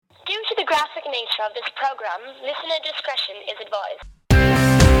graphic nature of this program, listener discretion is advised.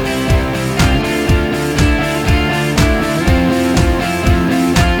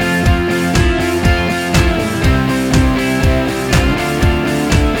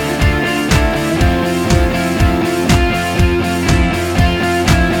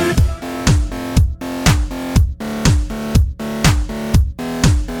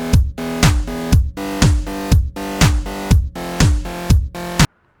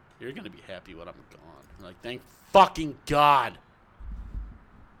 You're going to be happy when I'm gone. Like, thank fucking God.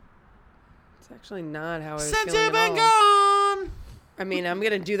 It's actually not how I was Since feeling you've at been all. gone. I mean, I'm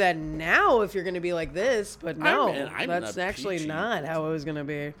going to do that now if you're going to be like this, but no, I'm that's not actually peachy. not how it was going to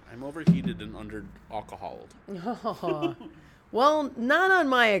be. I'm overheated and under alcoholed. Oh. Well, not on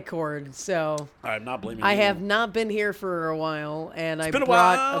my accord, so I'm not blaming I you. have not been here for a while, and I been a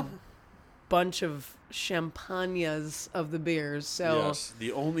brought while. a bunch of champagnes of the beers, so Yes,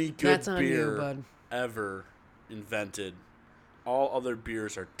 the only good that's on you, beer bud. ever invented. All other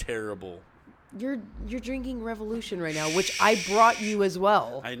beers are terrible. You're drinking Revolution right now, which I brought you as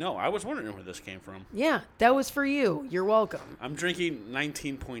well. I know. I was wondering where this came from. Yeah, that was for you. You're welcome. I'm drinking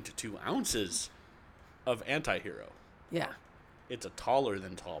 19.2 ounces of Anti-Hero. Yeah. It's a taller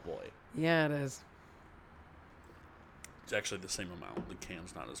than Tall Boy. Yeah, it is. It's actually the same amount. The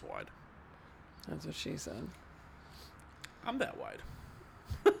can's not as wide. That's what she said. I'm that wide.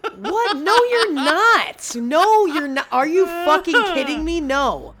 What? No, you're not. No, you're not. Are you fucking kidding me?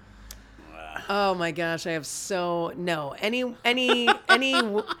 No. Oh my gosh, I have no. Any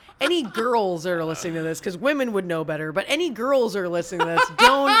girls that are listening to this, because women would know better, but any girls that are listening to this,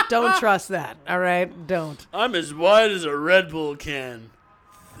 don't trust that. All right, don't. I'm as wide as a Red Bull can.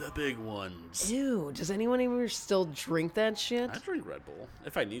 The big ones. Ew. Does anyone ever still drink that shit? I drink Red Bull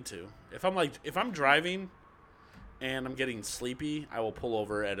if I need to. If I'm driving and I'm getting sleepy, I will pull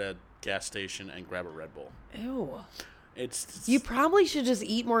over at a gas station and grab a Red Bull. Ew. It's You probably should just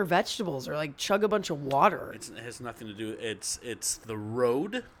eat more vegetables or like chug a bunch of water. it has nothing to do. It's the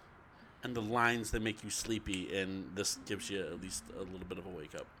road and the lines that make you sleepy, and this gives you at least a little bit of a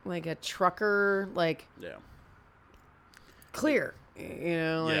wake up. Like a trucker, like Yeah. clear. You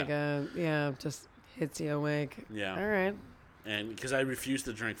know, like Yeah. just hits you awake. Yeah. All right. And because I refuse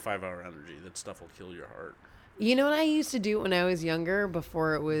to drink 5 Hour Energy, that stuff will kill your heart. You know what I used to do when I was younger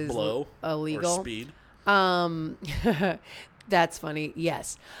before it was Blow illegal? or speed. That's funny.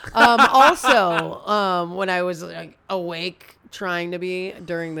 Yes. Also, when I was like awake trying to be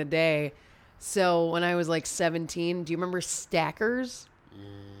during the day. So when I was like 17, do you remember Stackers?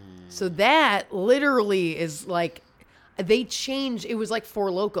 So that literally is like, they changed, it was like Four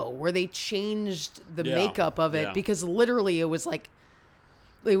Loko where they changed the makeup of it because literally it was like,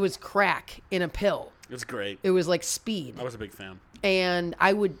 it was crack in a pill. It's great. It was like speed. I was a big fan. And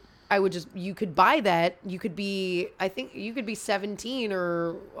I would just, you could buy that. You could be, I think you could be 17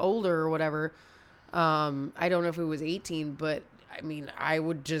 or older or whatever. I don't know if it was 18, but I mean, I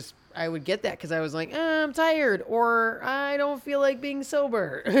would get that because I was like, I'm tired or I don't feel like being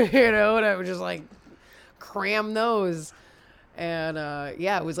sober, you know, and I would just like cram those. And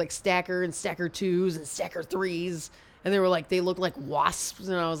it was like Stacker and Stacker 2s and Stacker 3s. And they were like, they looked like wasps.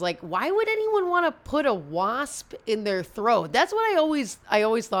 And I was like, why would anyone want to put a wasp in their throat? That's what I always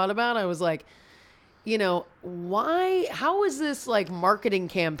thought about. I was like, you know, how is this like marketing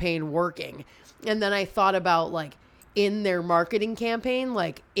campaign working? And then I thought about like in their marketing campaign,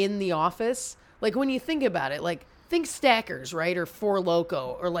 like in the office, like when you think about it, like think Stackers, right? Or Four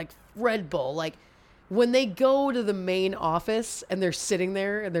Loko or like Red Bull, like when they go to the main office and they're sitting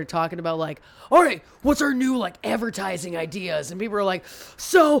there and they're talking about like, all right, what's our new like advertising ideas? And people are like,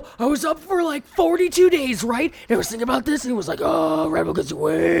 so I was up for like 42 days, right? And I was thinking about this and it was like, oh, Red Bull gets you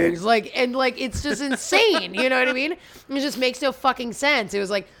wings. Like, and like, it's just insane. You know what I mean? It just makes no fucking sense. It was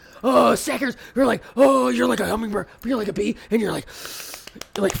like, oh, Stackers, you're like, oh, you're like a hummingbird, but you're like a bee. And you're like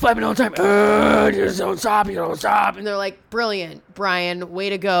flapping all the time. You just don't stop. You don't stop. And they're like, brilliant, Brian, way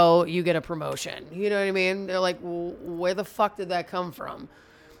to go. You get a promotion. You know what I mean? They're like, well, where the fuck did that come from?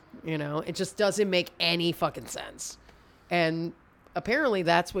 You know, it just doesn't make any fucking sense. And apparently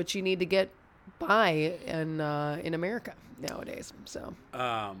that's what you need to get by in America nowadays. So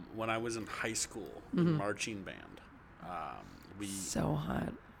when I was in high school, in marching band, so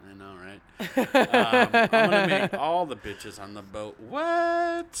hot. I know, right? I'm gonna make all the bitches on the boat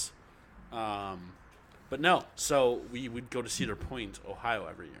wet. But no, so we would go to Cedar Point, Ohio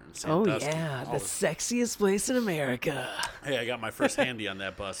every year. In Sandusky. The sexiest place in America. Hey, I got my first handy on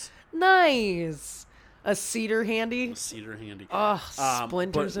that bus. Nice. A cedar handy? Cedar handy. Oh,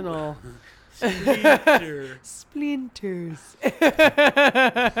 splinters and all. Splinter. Splinters.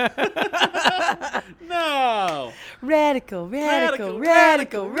 Radical, radical,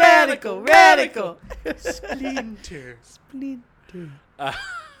 radical, radical, radical. Splinter. Splinter. I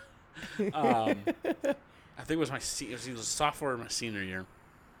think it was it was either sophomore or my senior year.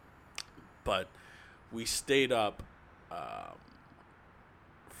 But we stayed up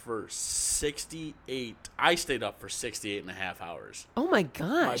for 68. I stayed up for 68 and a half hours. Oh my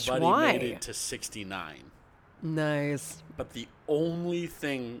gosh, My buddy why? made it to 69. Nice. But the only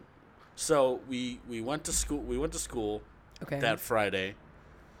thing, so we went to school. We went to school Okay. that Friday.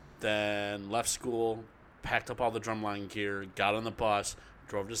 Then left school, packed up all the drumline gear, got on the bus,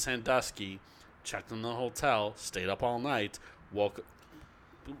 drove to Sandusky, checked in the hotel, stayed up all night,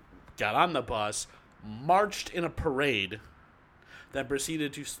 got on the bus, marched in a parade, then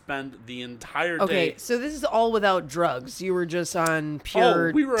proceeded to spend the entire day. Okay, so this is all without drugs. You were just on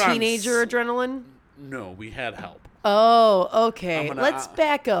pure we were on teenager adrenaline? No, we had help. Oh, okay. I'm gonna- Let's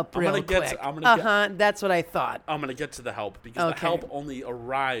back up I'm real gonna quick. get to- I'm gonna get- Uh-huh, that's what I thought. I'm going to get to the help because the Okay. help only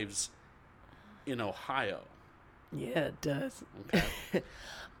arrives in Ohio. Yeah, it does. Okay.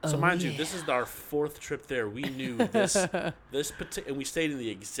 So mind you, this is our fourth trip there. We knew this and we stayed in the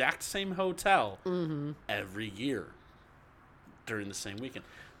exact same hotel every year during the same weekend.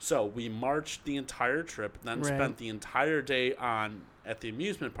 So we marched the entire trip, then Right. spent the entire day at the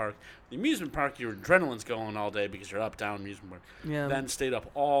amusement park. The amusement park, your adrenaline's going all day because you're up, down, amusement park. Yeah. Then stayed up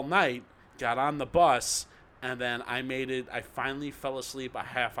all night, got on the bus, and then I finally fell asleep a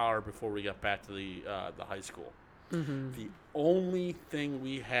half hour before we got back to the high school. Mm-hmm. The only thing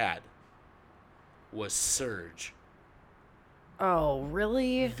we had was Surge Oh,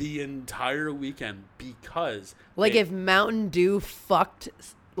 really? the entire weekend because Like they- if Mountain Dew fucked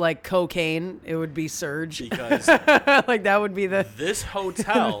like cocaine, it would be Surge. because Like that would be the this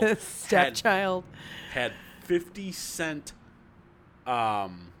hotel stepchild. had 50-cent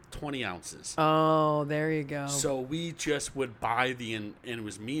 20 ounces. Oh, there you go. So we just would buy and it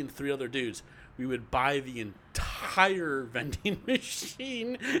was me and 3 other dudes. We would buy the entire vending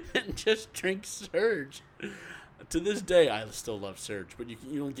machine and just drink Surge. To this day, I still love Surge, but you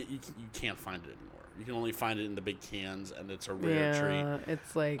can't find it anymore. You can only find it in the big cans, and it's a rare treat. yeah,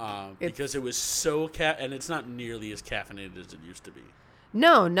 it's like Because it was so and it's not nearly as caffeinated as it used to be.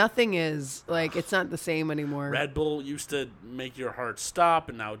 no, nothing is like it's not the same anymore. Red Bull used to make your heart stop,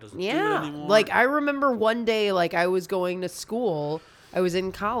 and now it doesn't do it Yeah, anymore. like I remember one day, like I was going to school, I was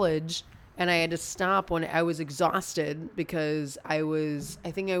in college, and I had to stop when I was exhausted because I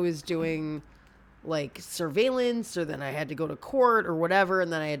think I was doing like surveillance, or then I had to go to court or whatever,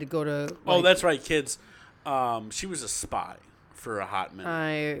 and then I had to go to. Oh, like, that's right, kids. She was a spy for a hot minute.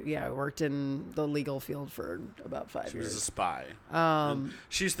 I worked in the legal field for about 5 She was a years. spy. And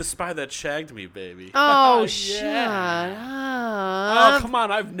she's the spy that shagged me, baby. Oh, yeah. shut Oh, up! come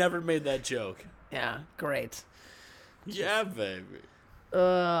on. I've never made that joke. Yeah, great. Yeah, baby.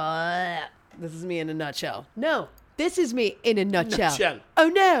 This is me in a nutshell. No, this is me in a nutshell. Nutshell. Oh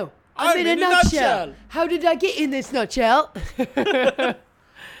no, I'm in a nutshell. nutshell. How did I get in this nutshell?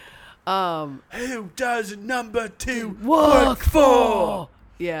 Who does number 2 Work for.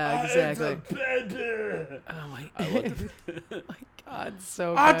 Yeah, exactly. Baby. Oh my God,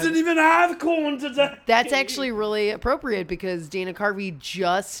 so I good. didn't even have corn today. That's actually really appropriate because Dana Carvey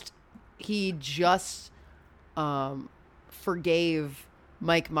just forgave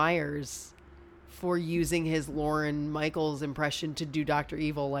Mike Myers for using his Lauren Michaels impression to do Dr.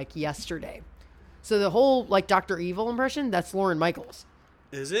 Evil like yesterday. So the whole like Dr. Evil impression, that's Lauren Michaels.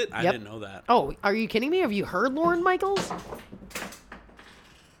 Is it? I Yep. didn't know that. Oh, are you kidding me? Have you heard Lauren Michaels?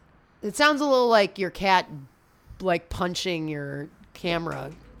 It sounds a little like your cat like punching your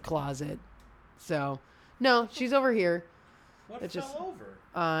camera closet. So, no, she's over here. What It just- fell over?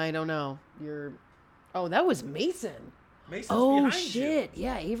 I don't know. Oh, that was Mason. Mason's Oh behind shit.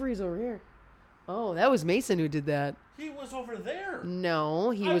 Yeah, Avery's over here. Oh, that was Mason who did that. you. He was over there. No,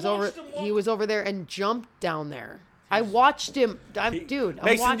 he I was over watched him walk- he was over there and jumped down there. I watched him. Dude, I'm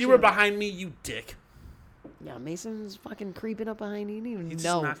Mason, watching you were him. behind me, you dick. Yeah, Mason's fucking creeping up behind you. You didn't even He just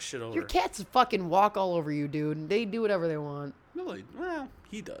know. knocks shit over. Your cats fucking walk all over you, dude. They do whatever they want. Really? Well,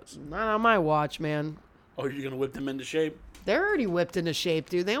 he does. Not on my watch, man. Oh, you're gonna whip them into shape? They're already whipped into shape,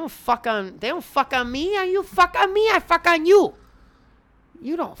 dude. They don't fuck on me. You fuck on me, I fuck on you.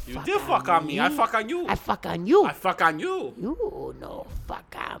 You don't You fuck did fuck on me. I fuck on you. I fuck on you. I fuck on you. You no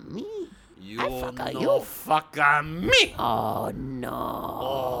fuck on me. You I fuck on no you. fuck on me. Oh no.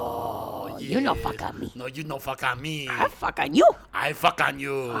 Oh, yeah. You no fuck on me. No, you no fuck on me. I fuck on you. I fuck on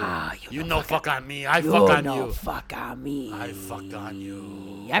you. Ah, you no fuck on me. I You fuck on no you. fuck on me. I fuck on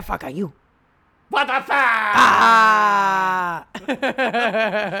you. I fuck on you. What the fuck? Ah.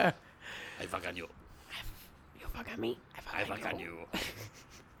 I fuck on you. You fuck on me. I fuck on you.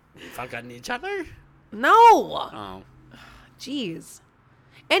 We fuck on each other? No. Oh. Jeez.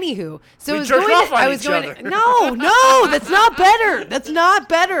 Anywho, so We I was jerk going. off on I was each going. other. No, that's not better. That's not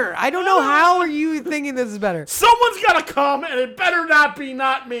better. I don't know how are you thinking this is better. Someone's got to come, and it better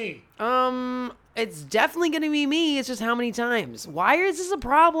not me. It's definitely going to be me. It's just how many times. Why is this a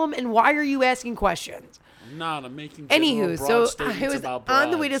problem, and why are you asking questions? I'm not. I'm making Anywho, broad so statements I was about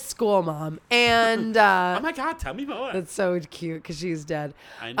on the way to broads. school, Mom, and Oh my God, tell me more. that's so cute because she's dead.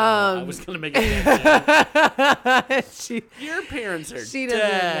 I know. I was going to make a joke. she Your parents are she doesn't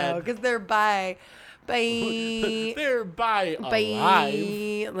dead. know because they're by They're by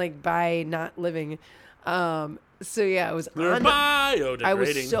alive. like by not living. So yeah, I was They're on. biodegrading. I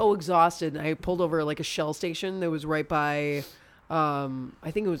was so exhausted. I pulled over like a Shell station that was right by,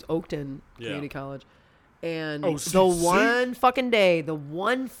 I think it was Oakton Community College. And Oh, the one fucking day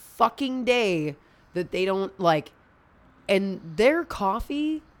that they don't like, and their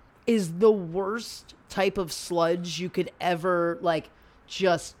coffee is the worst type of sludge you could ever like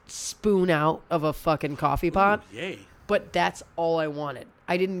just spoon out of a fucking coffee pot. Ooh, yay. But that's all I wanted.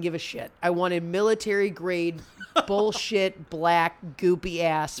 I didn't give a shit. I wanted military grade bullshit, black, goopy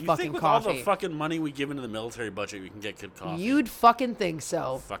ass You fucking think with coffee. all the fucking money we give into the military budget, we can get good coffee? You'd fucking think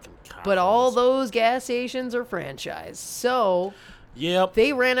so. fucking coffee. But all those gas stations are franchised. So Yep.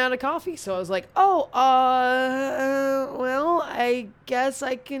 they ran out of coffee. So I was like, well, I guess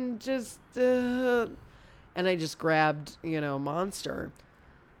I can just, and I just grabbed, Monster.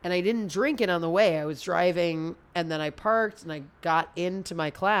 And I didn't drink it on the way. I was driving, and then I parked, and I got into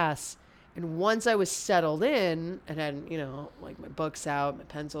my class. And once I was settled in and had, like my books out, my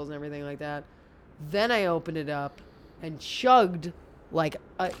pencils and everything like that, then I opened it up and chugged like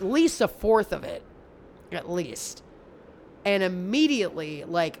at least a fourth of it. At least. And immediately,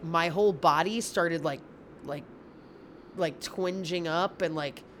 like, my whole body started, like twinging up, and,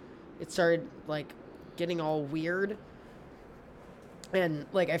 like, it started, like, getting all weird. And,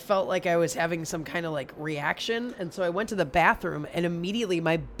 like, I felt like I was having some kind of, like, reaction. And so I went to the bathroom, and immediately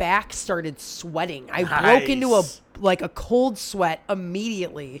my back started sweating. I broke into a cold sweat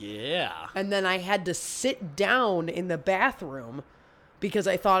immediately. Yeah. And then I had to sit down in the bathroom because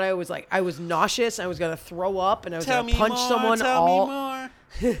I thought I was nauseous. I was going to throw up, and I was going to punch someone. Tell me more.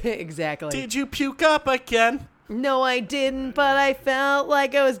 Exactly. Did you puke up again? No, I didn't, but I felt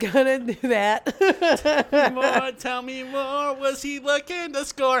like I was going to do that. Tell me more. Was he looking to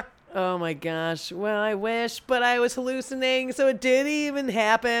score? Oh my gosh. Well, I wish, but I was hallucinating, so it didn't even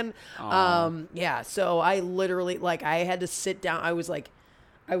happen. Yeah, so I literally, like, I had to sit down. I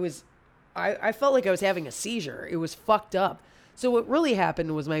felt like I was having a seizure. It was fucked up. So what really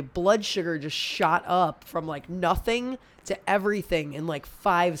happened was my blood sugar just shot up from, like, nothing to everything in, like,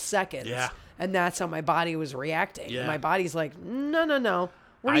 5 seconds. Yeah. And that's how my body was reacting. Yeah. My body's like, no.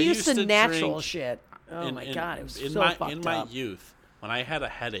 We're I used to used to natural drink shit. Oh my God, it was in so my, fucked in my up. youth, when I had a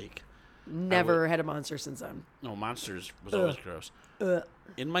headache, Never had a Monster since then. no, Monsters was always gross.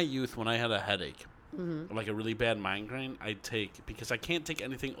 In my youth, when I had a headache, like a really bad migraine, I'd take, because I can't take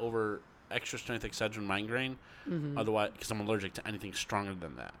anything over extra strength Excedrin migraine, otherwise, because I'm allergic to anything stronger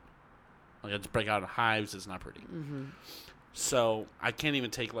than that. Like, I just break out in hives. It's not pretty. So I can't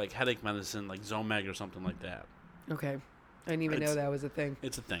even take like headache medicine, like Zomag or something like that. Okay. I didn't even know that was a thing.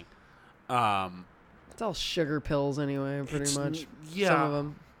 It's a thing. It's all sugar pills anyway, pretty much. Yeah, Some of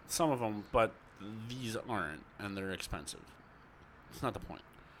them. some of them, but these aren't, and they're expensive. It's not the point.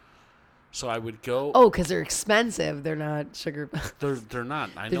 So I would go. Oh, because they're expensive. They're not sugar. They're not.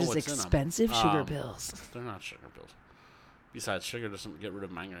 I They're know just what's in them. expensive sugar pills. They're not sugar pills. Besides, sugar doesn't get rid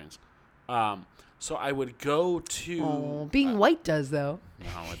of migraines. So I would go to. Oh, being white does though.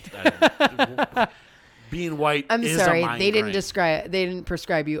 No, being white. I'm is sorry, a migraine. they didn't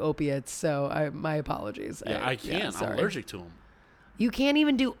prescribe you opiates, so my apologies. Yeah, I can't. I'm allergic to them. You can't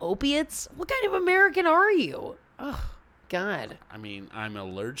even do opiates? What kind of American are you? Oh, God. I mean, I'm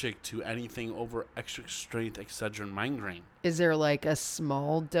allergic to anything over extra strength Excedrin migraine. Is there like a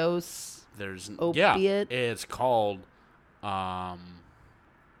small dose? There's opiate? Yeah, it's called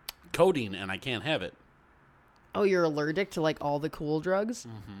codeine, and I can't have it. Oh, you're allergic to like all the cool drugs?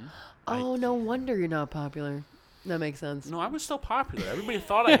 Mm-hmm. Oh, no wonder you're not popular. That makes sense. No, I was still popular. Everybody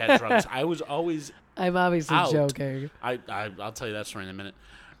thought I had drugs. I was always I'm obviously out. joking. I'll tell you that story in a minute.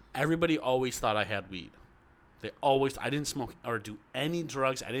 Everybody always thought I had weed. I didn't smoke or do any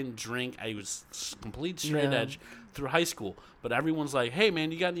drugs. I didn't drink. I was complete straight edge through high school. But everyone's like, hey,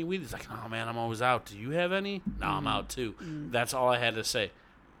 man, you got any weed? It's like, oh, man, I'm always out. Do you have any? No, I'm out, too. That's all I had to say.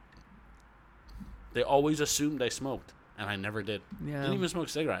 They always assumed I smoked, and I never did. Yeah. Didn't even smoke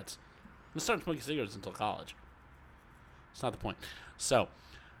cigarettes. I started smoking cigarettes until college. It's not the point. So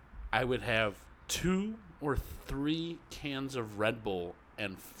I would have 2 or 3 cans of Red Bull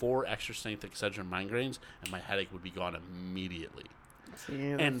and 4 extra strength Excedrin migraines, and my headache would be gone immediately.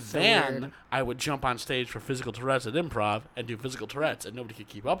 See, And so then weird. I would jump on stage for physical Tourette's at Improv and do physical Tourette's, and nobody could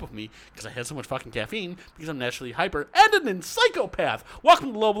keep up with me because I had so much fucking caffeine because I'm naturally hyper and an psychopath.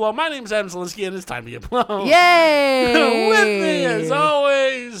 Welcome to Low Blow. My name is Adam Zielinski, and it's time to get blown. Yay! With me, as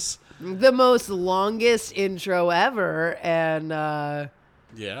always. The most longest intro ever, and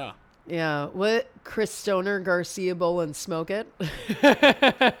Yeah. yeah, what Chris Stoner, Garcia Bolin, smoke it,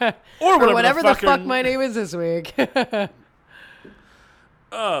 Or whatever the fuck fucking- my name is this week.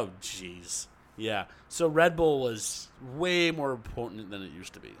 Oh, jeez. Yeah. So Red Bull was way more potent than it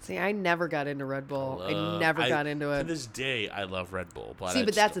used to be. See, I never got into Red Bull. I never got into To it. this day, I love Red Bull. But See,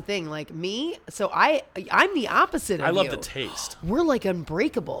 but that's the thing. Like me, so I'm the opposite of I love you. the taste. We're like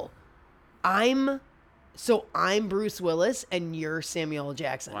unbreakable. I'm Bruce Willis and you're Samuel L.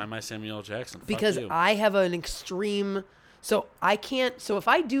 Jackson. Why am I Samuel L. Jackson? Fuck Because you. I have an extreme. So I can't. So if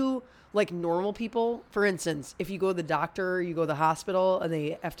I do like normal people, for instance, if you go to the doctor, you go to the hospital, and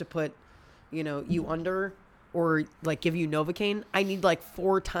they have to put, you under or like give you Novocaine, I need like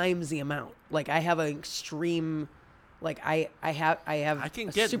 4 times the amount. Like I have an extreme. Like I have I can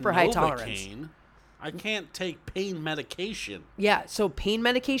a get super high tolerance. Novocaine. I can't take pain medication. Yeah, so pain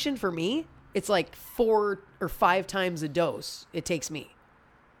medication for me, it's like 4 or 5 times a dose it takes me.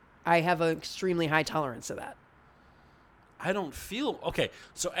 I have an extremely high tolerance to that. I don't feel okay.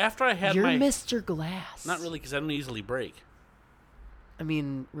 So after I had You're my Mr. Glass. not really because I don't easily break. I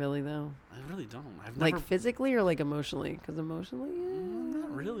mean, really though? I really don't. I've Like never physically or like emotionally? Because emotionally, not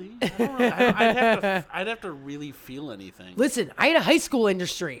really. I'd have to really feel anything. Listen, I had a high school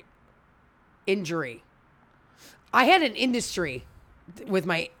injury. I had an industry with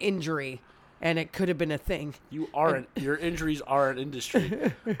my injury, and it could have been a thing. Your injuries are an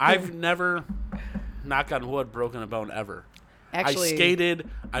industry. I've never, knock on wood, broken a bone ever. Actually, I skated.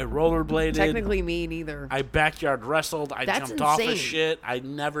 I rollerbladed. technically me neither. I backyard wrestled. I That's jumped off insane. of shit. I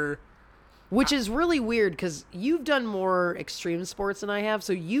never. Which is really weird because you've done more extreme sports than I have,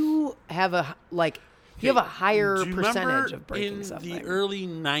 so you have a higher Do you percentage remember of breaking in something. the early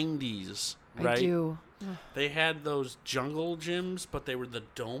 '90s, right? I do. They had those jungle gyms, but they were the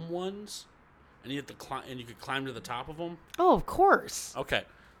dome ones, and you had to climb, and you could climb to the top of them. Oh, of course. Okay,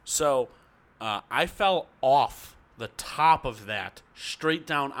 so I fell off the top of that straight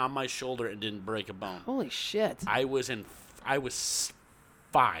down on my shoulder and didn't break a bone. Holy shit. I was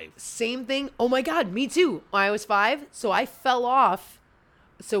 5. Same thing. Oh my God, me too. I was 5, so I fell off.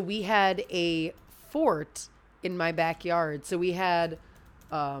 So we had a fort in my backyard. So we had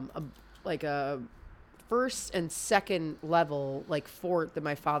a first and second level like fort that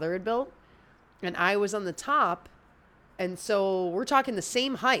my father had built, and I was on the top. And so we're talking the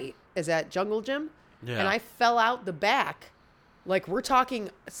same height as that jungle gym. Yeah. And I fell out the back. Like we're talking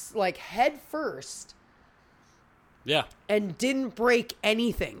like head first. Yeah. And didn't break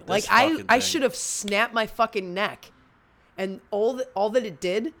anything. This Like fucking I thing. should have snapped my fucking neck. And all that it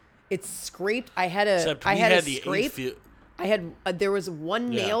did, it scraped. I had a scrape. I had there was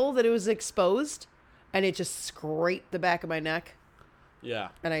one Yeah. nail that it was exposed, and it just scraped the back of my neck. Yeah.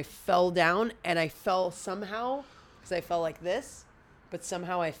 And I fell down, and I fell somehow because I fell like this, but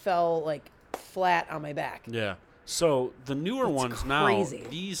somehow I fell like flat on my back. Yeah. So the newer It's ones crazy.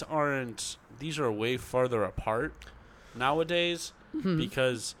 now, these are way farther apart nowadays Mm-hmm.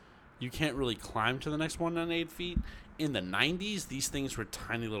 because you can't really climb to the next one on 8 feet. In the 90s, these things were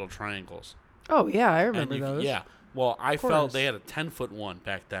tiny little triangles. Oh yeah, I And remember those. yeah. Well, I course. felt they had a 10-foot one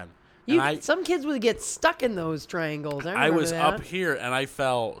back then. And Some kids would get stuck in those triangles. I I remember was that. up here and I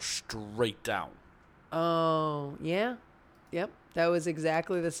fell straight down. Oh, yeah. Yep. That was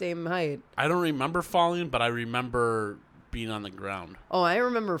exactly the same height. I don't remember falling, but I remember being on the ground. Oh, I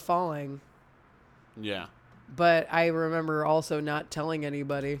remember falling, Yeah. but I remember also not telling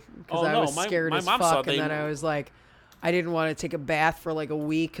anybody because Oh, I no, was my- scared my as mom saw fuck. And they- then I was like, I didn't want to take a bath for like a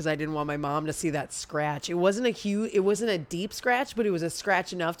week because I didn't want my mom to see that scratch. It wasn't a deep scratch, but it was a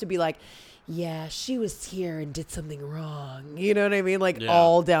scratch enough to be like, yeah, she was here and did something wrong. You know what I mean? Like Yeah.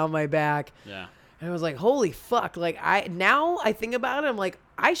 all down my back. Yeah. And I was like, holy fuck. Like now I think about it, I'm like,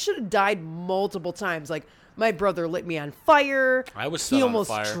 I should have died multiple times. Like my brother lit me on fire. I was He set on almost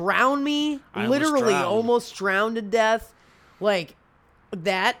fire. drowned me. I almost Literally drowned. almost drowned to death. Like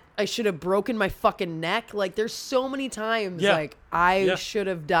that, I should have broken my fucking neck. Like there's so many times Yeah. like I Yeah. should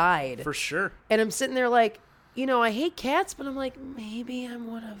have died. For sure. And I'm sitting there like, I hate cats, but I'm like, maybe I'm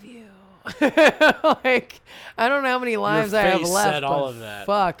one of you. Like, I don't know how many lives I have face left. said all but of that.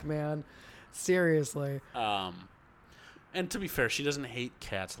 Fuck, man. Seriously. And to be fair, she doesn't hate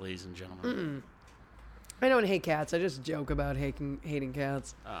cats, ladies and gentlemen. I don't hate cats. I just joke about hating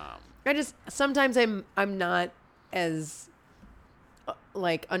cats. Um, I just sometimes I'm not as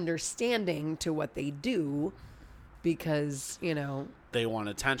like understanding to what they do because they want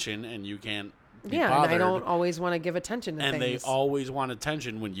attention, and you can't be and bothered. I don't always want to give attention to and things. they always want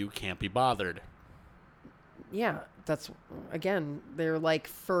attention when you can't be bothered. Yeah, that's again, they're like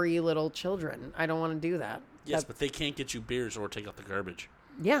furry little children. I don't want to do that. Yes, but they can't get you beers or take out the garbage.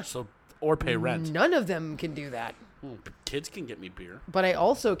 Yeah. So or pay rent. None of them can do that. Kids can get me beer. But I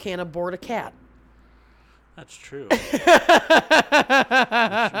also can't abort a cat. That's true. You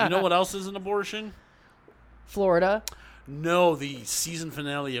know what else is an abortion? Florida. No, the season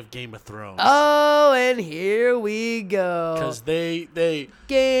finale of Game of Thrones. Oh, and here we go. Because they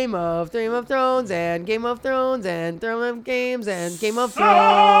Game of Thrones and Game of Thrones and Throne of Games and Game of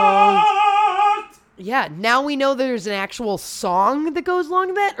Thrones. Yeah, now we know there's an actual song that goes along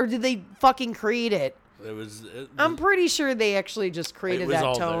with that, or did they fucking create it? I'm pretty sure they actually just created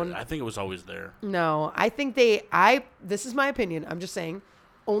that tone. There. I think it was always there. No, I think this is my opinion. I'm just saying,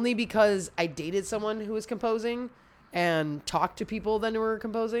 only because I dated someone who was composing and talked to people that were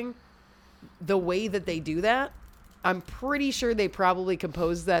composing. The way that they do that, I'm pretty sure they probably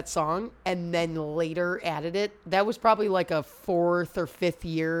composed that song and then later added it. That was probably like a fourth or fifth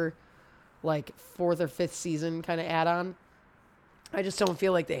season kind of add-on. I just don't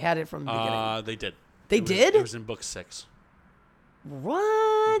feel like they had it from the beginning. They did. They did? It was in book 6.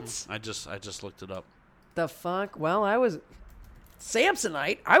 What? Mm-hmm. I just looked it up. The fuck? Well, I was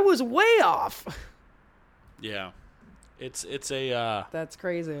Samsonite. I was way off. Yeah. It's a That's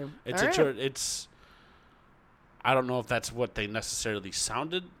crazy. It's I don't know if that's what they necessarily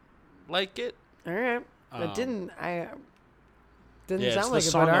sounded like it. All right. It didn't Yeah, sound like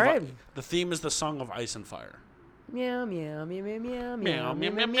it, but all right. The theme is the Song of Ice and Fire. Meow meow meow meow meow Meow, meow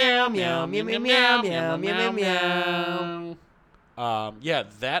meow, meow meow, meow meow, meow meow, meow meow meow meow. Yeah,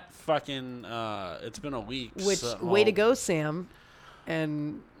 that fucking it's been a week. Which way to go, Sam,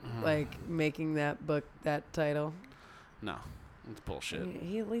 and like making that book that title. No, it's bullshit.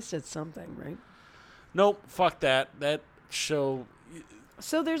 He at least did something, right? Nope, fuck that. That show.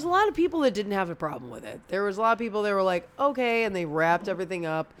 So there's a lot of people that didn't have a problem with it. There was a lot of people that were like, okay, and they wrapped everything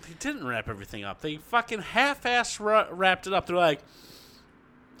up. They didn't wrap everything up. They fucking half-ass wrapped it up. They're like,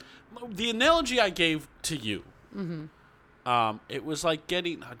 the analogy I gave to you. Mm-hmm. It was like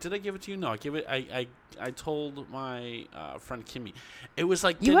getting. Did I give it to you? No, I gave it. I told my friend Kimmy. It was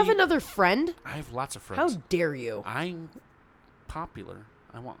like you have another friend. I have lots of friends. How dare you? I'm popular.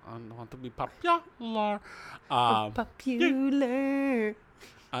 I want to be popular. Popular.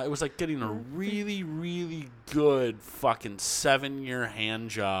 It was like getting a really, really good fucking 7-year hand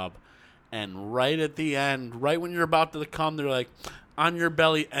job. And right at the end, right when you're about to come, they're like, on your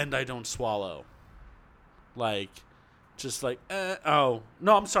belly, and I don't swallow. Like, just like, oh.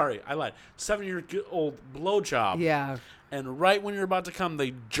 No, I'm sorry. I lied. 7-year-old blowjob. Yeah. And right when you're about to come,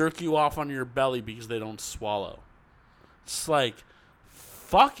 they jerk you off on your belly because they don't swallow. It's like,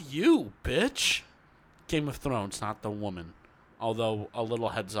 fuck you, bitch. Game of Thrones, not the woman. Although, a little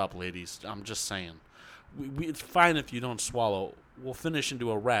heads up, ladies. I'm just saying. It's fine if you don't swallow. We'll finish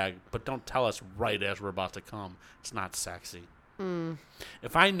into a rag, but don't tell us right as we're about to come. It's not sexy.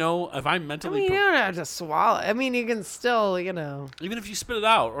 If I mentally... you don't have to swallow. I mean, you can still, Even if you spit it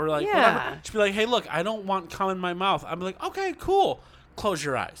out, or like, Yeah. whatever. Just be like, hey, look, I don't want cum in my mouth. I'd be like, okay, cool. Close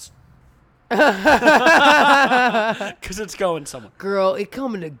your eyes. Because it's going somewhere. Girl, it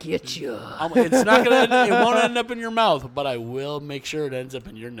coming to get you. It's not gonna. It won't end up in your mouth, but I will make sure it ends up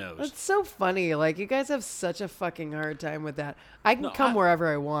in your nose. That's so funny. Like, you guys have such a fucking hard time with that. I can come wherever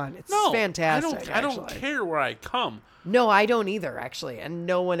I want. It's fantastic. I don't care where I come. No, I don't either, actually. And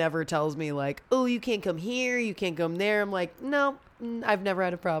no one ever tells me, like, oh, you can't come here, you can't come there. I'm like, no, I've never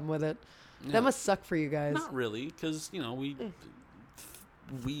had a problem with it. Yeah. That must suck for you guys. Not really, because,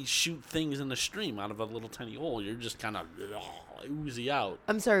 we shoot things in the stream out of a little tiny hole. You're just kind of oozy out.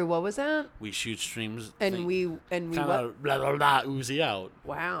 I'm sorry, what was that? We shoot streams. And we kind what? of blah, blah, blah, oozy out.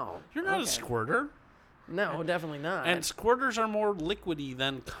 Wow. You're not a squirter. No, definitely not. And squirters are more liquidy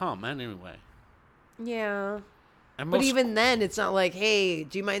than cum, anyway. Yeah. And but even then, it's not like, hey,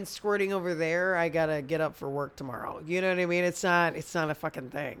 do you mind squirting over there? I gotta get up for work tomorrow. You know what I mean? It's not a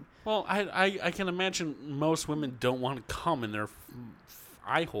fucking thing. Well, I can imagine most women don't want to come in their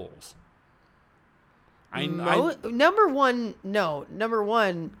eye holes. Number one,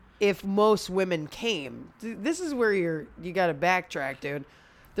 if most women came, this is where you got to backtrack, dude.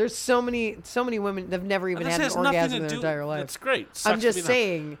 There's so many women that've never even had an orgasm in their entire life. That's great. I'm just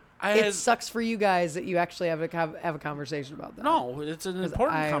saying. It sucks for you guys that you actually have a conversation about that. No, it's an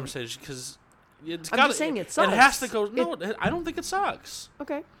important conversation because I'm just saying it sucks. It has to go. No, I don't think it sucks.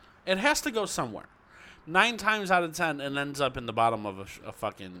 Okay. It has to go somewhere. 9 times out of 10, it ends up in the bottom of a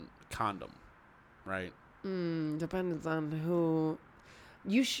fucking condom, right? Depends on who.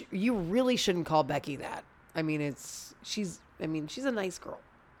 You really shouldn't call Becky that. I mean, she's a nice girl.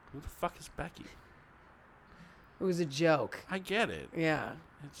 Who the fuck is Becky? It was a joke. I get it. Yeah.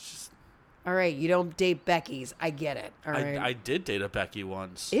 It's just. All right, you don't date Beckys. I get it. All right. I did date a Becky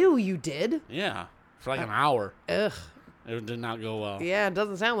once. Ew, you did? Yeah, for like an hour. Ugh. It did not go well. Yeah, it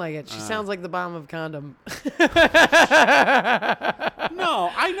doesn't sound like it. She sounds like the bottom of a condom.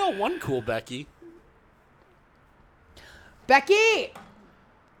 No, I know one cool Becky. Becky!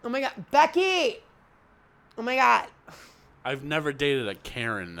 Oh my God, Becky! Oh my God. I've never dated a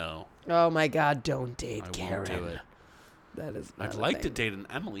Karen though. Oh my God, don't date I Karen. won't do it. That is not I'd a like to thing. date an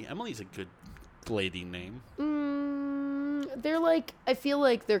Emily. Emily's a good lady name. They're like, I feel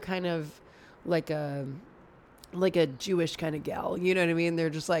like they're kind of like a Jewish kind of gal. You know what I mean? They're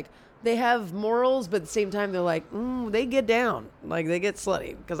just like, they have morals, but at the same time, they're like, they get down. Like, they get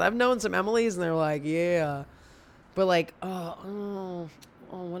slutty. Because I've known some Emilys, and they're like, yeah. But like, one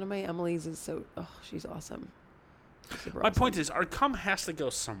of my Emilys is she's awesome. My point is, our cum has to go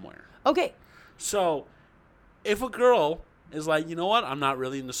somewhere. Okay. So, if a girl is like, you know what, I'm not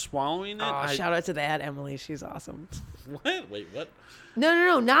really into swallowing it. Shout out to that Emily. She's awesome. What? Wait, what?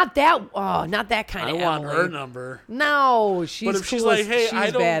 No, not that. Oh, not that kind I of want Emily. her number. No, she's But if cool she's like, as- hey, she's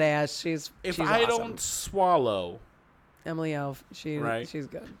I don't- badass. If she's I awesome. don't swallow, Emily Elf, Right. she's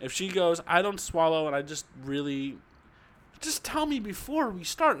good. if she goes, I don't swallow, and I just tell me before we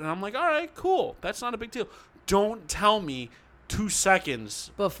start. And I'm like, all right, cool. That's not a big deal. Don't tell me 2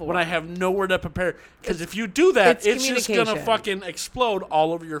 seconds Before. when I have nowhere to prepare. Because if you do that, it's it's just going to communication. fucking explode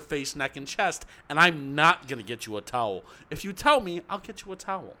all over your face, neck, and chest. And I'm not going to get you a towel. If you tell me, I'll get you a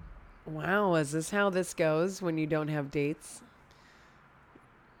towel. Wow, is this how this goes when you don't have dates?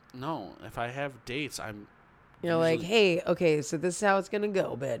 No, if I have dates, I'm... You're like, usually- hey, okay, so this is how it's gonna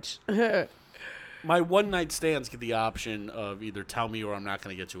go, bitch. My one-night stands get the option of either tell me or I'm not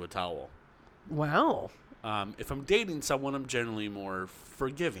going to get you a towel. Wow. If I'm dating someone, I'm generally more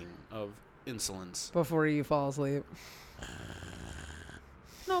forgiving of insolence. Before you fall asleep.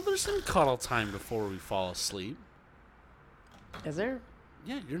 No, there's some cuddle time before we fall asleep. Is there?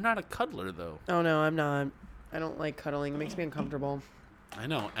 Yeah, you're not a cuddler, though. Oh no, I'm not. I don't like cuddling. It makes me uncomfortable. I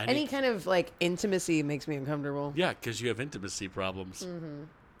know. Any kind of like intimacy makes me uncomfortable. Yeah, because you have intimacy problems.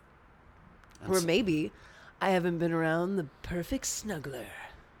 Or maybe I haven't been around the perfect snuggler.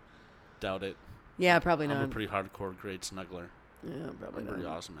 Doubt it. Yeah, probably I'm a not. pretty hardcore, great snuggler. Yeah, probably I'm pretty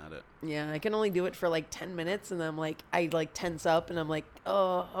not. awesome at it. Yeah, I can only do it for like 10 minutes, and then I'm like, I like tense up, and I'm like,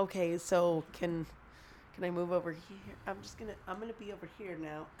 oh, okay, so can I move over here? I'm gonna be over here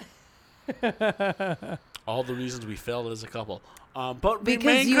now. All the reasons we failed as a couple. But Because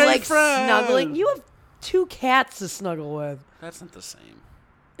remain you great like friends. snuggling. You have 2 cats to snuggle with. That's not the same.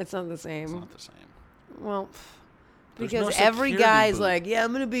 It's not the same. It's not the same. Well, There's because no every security guy's booth. like, yeah,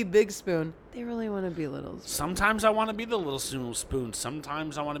 I'm gonna be Big Spoon. They really want to be Little Spoon. Sometimes I want to be the little spoon.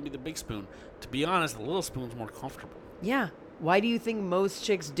 Sometimes I want to be the big spoon. To be honest, the little spoon's more comfortable. Yeah. Why do you think most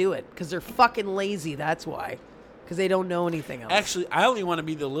chicks do it? Because they're fucking lazy. That's why. Because they don't know anything else. Actually, I only want to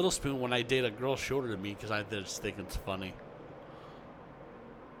be the little spoon when I date a girl shorter than me because I just think it's funny.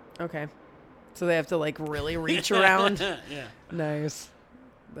 Okay. So they have to like really reach around. Yeah. Nice.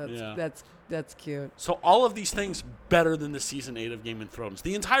 Yeah. That's cute. So all of these things better than the season 8 of Game of Thrones.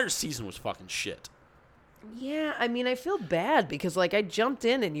 The entire season was fucking shit. Yeah, I mean, I feel bad because like I jumped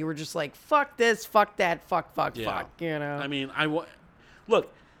in and you were just like, fuck this, fuck that, fuck, Yeah. fuck. You know. I mean, look.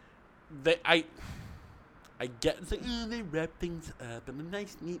 I get they wrap things up in a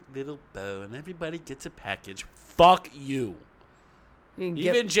nice, neat little bow, and everybody gets a package. Fuck you. You can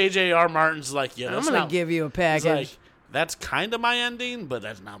Even J.J.R. Martin's like, yeah, I'm that's gonna not, give you a he's package. like, that's kind of my ending, but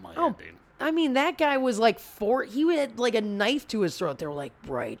that's not my ending. I mean, that guy was like he had like a knife to his throat. They were like,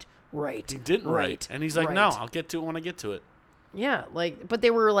 right. He didn't write. And he's like, no, I'll get to it when I get to it. Yeah, like, but they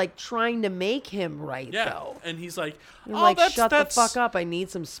were like trying to make him right Yeah. though. And he's like, You're oh, like, that's... shut the fuck up. I need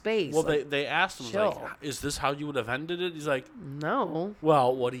some space. Well, Like, they asked him, chill. like, is this how you would have ended it? He's like, no.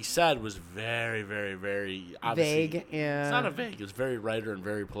 well, what he said was very, very, very obviously. Vague, yeah. It's not a vague. It's very writer and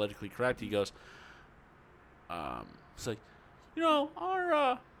very politically correct. He goes, it's like, you know,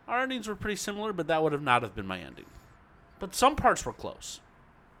 our endings were pretty similar, but that would have not have been my ending. But some parts were close.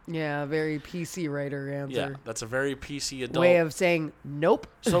 Yeah, very PC writer answer. Yeah, that's a very PC adult Way of saying nope.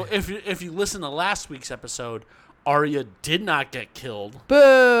 So if you listen to last week's episode, Arya did not get killed.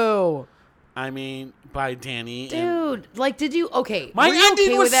 Boo. I mean, by Dany. Dude, like, did you... Okay, My were you ending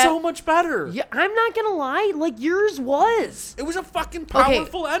okay was with that? so much better. Yeah, I'm not gonna lie. Like, yours was. It was a fucking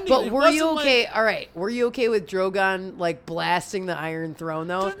powerful ending. But It were you wasn't okay? All right. Were you okay with Drogon, like, blasting the Iron Throne,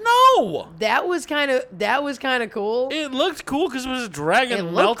 though? No. That was kind of cool. It looked cool because it was a dragon It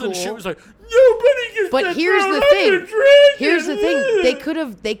looked melting cool. shit. It was like, nobody gets But the here's throne, the I'm thing. dragon. Here's the thing.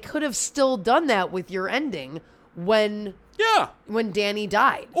 They could have still done that with your ending when Yeah. Dany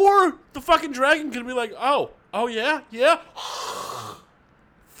died. Or the fucking dragon could be like, oh yeah.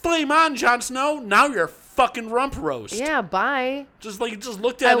 Flame on, Jon Snow. Now you're a fucking rump roast. Yeah, bye. Just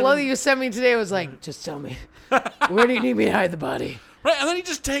looked at I him. love that you sent me today. It was like, just tell me. Where do you need me to hide the body? Right, and then he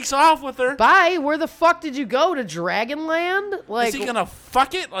just takes off with her. Bye. Where the fuck did you go? To Dragonland? Like, Is he gonna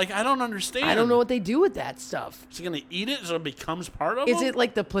fuck it? Like, I don't understand. I don't know what they do with that stuff. Is he gonna eat it so it becomes part of Is him? it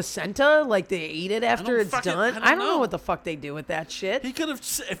like the placenta? Like they eat it after don't it's fucking- done? I don't know know. what the fuck they do with that shit. He could have,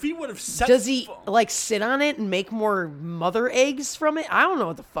 if he would have set. Does he like sit on it and make more mother eggs from it? I don't know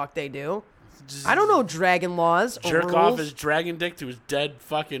what the fuck they do. I don't know dragon laws or jerk rules. off his dragon dick to his dead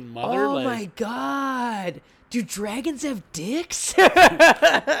fucking mother? Oh like, my god. Do dragons have dicks?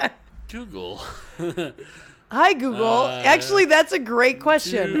 Google. Hi, Google. Actually, that's a great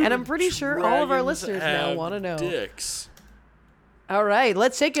question. Do And I'm pretty sure all of our dragons listeners now have want to know. Dicks. All right,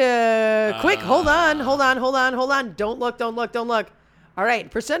 let's take a quick. Hold on. Don't look. All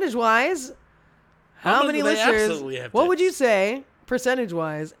right, percentage-wise, how many do they listeners? absolutely have What would you dicks? say,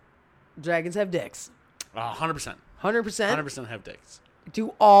 percentage-wise, dragons have dicks? 100%. 100%? 100% have dicks.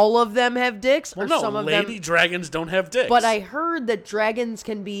 Do all of them have dicks? Well, or no, some of lady them? dragons don't have dicks. But I heard that dragons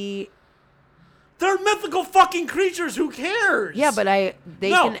can be. They're mythical fucking creatures. Who cares? Yeah, but they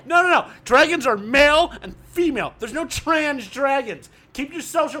can. No. Dragons are male and female. There's no trans dragons. Keep your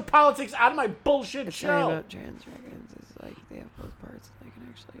social politics out of my bullshit Sorry show. about trans dragons. It's like they have both parts. They can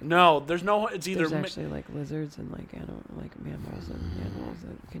actually. No, there's no. It's either. There's actually like lizards and like like mammals and animals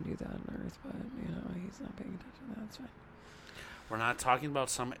that can do that on Earth, but he's not paying attention. That's fine. We're not talking about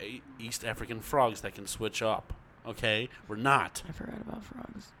some East African frogs that can switch up. Okay, we're not. I forgot about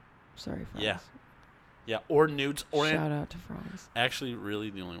frogs. Sorry, frogs. Yeah, or newts, or Shout out to frogs. actually, really,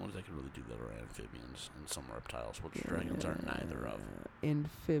 the only ones that can really do that are amphibians and some reptiles, which dragons are neither of.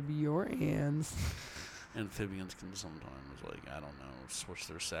 Amphibians. Amphibians can sometimes, like, I don't know, switch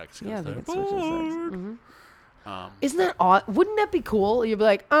their sex. Yeah, they they're can switch their sex. bored. Mhm. Isn't that odd? Wouldn't that be cool? You'd be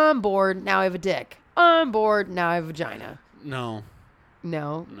like, I'm bored, now I have a dick. I'm bored, now I have a vagina. No.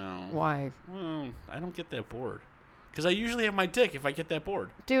 No. No. Why? Well, I don't get that bored. Because I usually have my dick if I get that bored.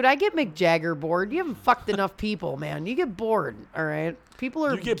 Dude, I get Mick Jagger bored. You haven't fucked enough people, man. You get bored, all right? People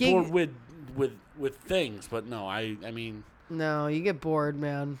are... You get bored with things, but no, I mean... No, you get bored,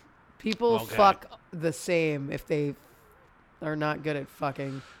 man. People Okay. fuck the same if they are not good at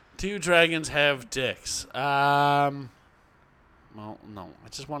fucking. Do dragons have dicks? Well, no. I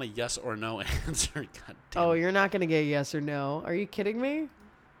just want a yes or no answer. God damn Oh, it. you're not going to get a yes or no. Are you kidding me?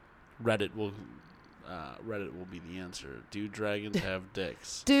 Reddit will be the answer. Do dragons have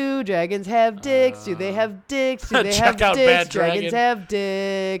dicks? Do dragons have dicks? Do they have dicks? Do they check have out dicks? Bad Dragons Dragon. have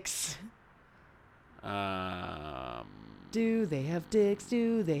dicks. Do they have dicks?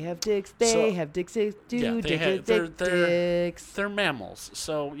 Do they have dicks? They So- have dicks. yeah, they're Dicks. they're mammals.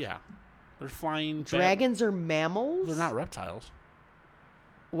 So yeah, they're flying. Dragons are mammals? They're not reptiles.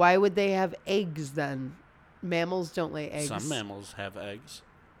 Why would they have eggs then? Mammals don't lay eggs. Some mammals have eggs.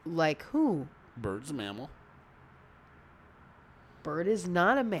 Like who? Bird's a mammal. Bird is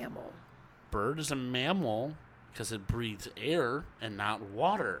not a mammal. Bird is a mammal because it breathes air and not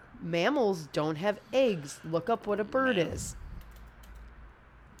water. Mammals don't have eggs. Look up what a bird is.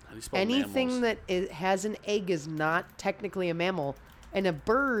 How do you spell Anything mammals? that has an egg is not technically a mammal. And a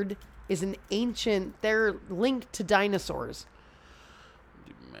bird is an ancient... They're linked to dinosaurs.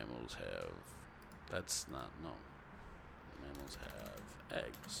 Do mammals have... That's not... No. Mammals have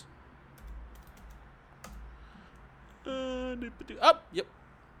eggs. Up! Yep.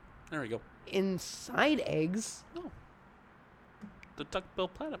 There we go. Inside eggs... No. The duckbill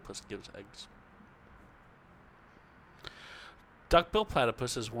platypus gives eggs. Duckbill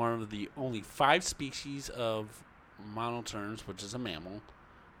platypus is one of the only 5 species of monoterns, which is a mammal,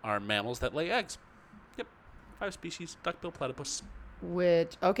 are mammals that lay eggs. Yep. 5 species. Duckbill platypus.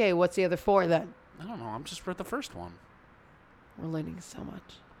 Which... Okay, what's the other 4 then? I don't know. I'm just read the first one. We're learning so much.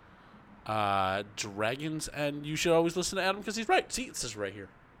 Dragons, and you should always listen to Adam because he's right. See, it says right here.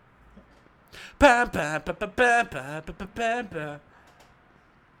 Pa, pa, pa, pa, pa, pa, pa, pa, pa.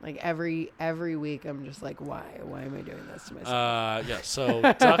 Like every week I'm just like, why? Why am I doing this to myself? Yeah, so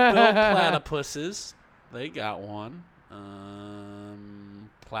duckbill platypuses They got one.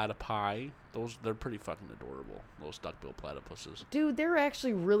 Platypi. They're pretty fucking adorable. Those duckbill platypuses. Dude, they're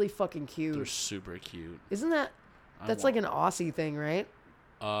actually really fucking cute. They're super cute. Isn't that's like an Aussie thing, right?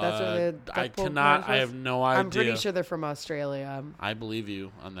 That's what the I duckbill cannot. I platypus? have no idea. I'm pretty sure they're from Australia. I believe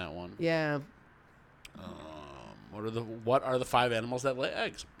you on that one. Yeah. What are the 5 animals that lay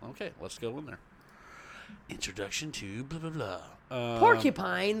eggs? Okay, let's go in there. Introduction to blah blah blah.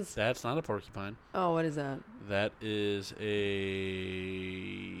 Porcupines. That's not a porcupine. Oh, what is that? That is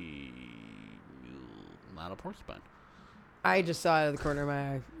not a porcupine. I just saw it out of the corner of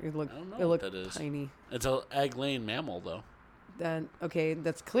my eye. It looked, I don't know it what looked that is. tiny. It's an egg-laying mammal, though. Then okay,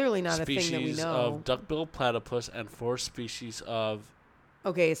 that's clearly not a thing that we Species know. of duckbill platypus and 4 species of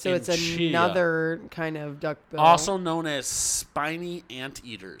Okay, so it's Enchia. another kind of duckbill. also known as spiny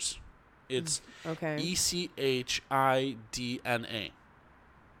anteaters. It's okay. ECHIDNA.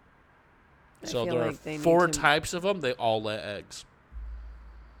 So feel there like are they need 4 to- types of them. They all lay eggs.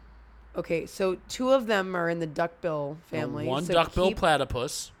 Okay, so 2 of them are in the duckbill family. One so duckbill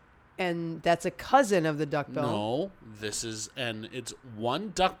platypus. and that's a cousin of the duckbill. No, it's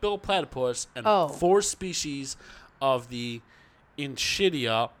one duckbill platypus and Oh. 4 species of the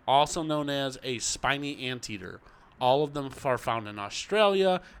Enchidia, also known as a spiny anteater. All of them are found in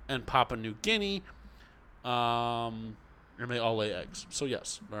Australia and Papua New Guinea. And they all lay eggs. So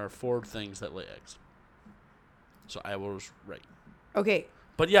yes, there are 4 things that lay eggs. So I was right. Okay,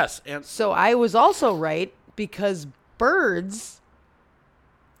 But yes, and so I was also right because birds.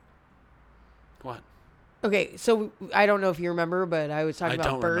 what? Okay, so I don't know if you remember, but I was talking I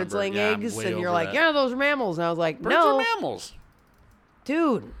about don't birds remember. laying Yeah, I'm eggs, way and you're over like, that. yeah, those are mammals. And I was like, Birds no, are mammals.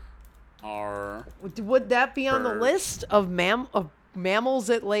 dude, Are would that be on the Birds. list of mammals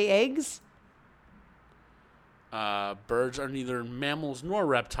that lay eggs? birds are neither mammals nor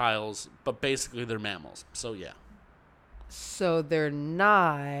reptiles, but basically they're mammals. So yeah. So they're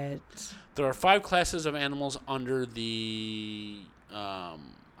not. There are 5 classes of animals under the I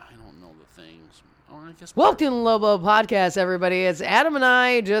don't know the things. Oh, I guess Welcome to Lobo Podcast, everybody. It's Adam and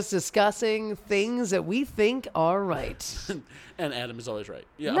I just discussing things that we think are right. and Adam is always right.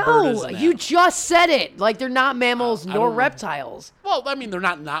 Yeah, a bird is No, an you animal. just said it. Like they're not mammals I nor don't know. reptiles. Well, I mean they're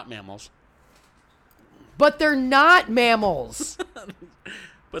not mammals, But they're not mammals.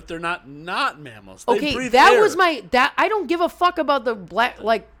 but they're not mammals. They Okay, breathe that air. was I don't give a fuck about the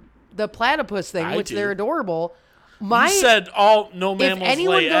the platypus thing, I which do. they're adorable. You said all no If mammals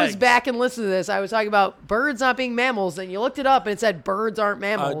anyone lay goes eggs. back and listens to this, I was talking about birds not being mammals, and you looked it up and it said birds aren't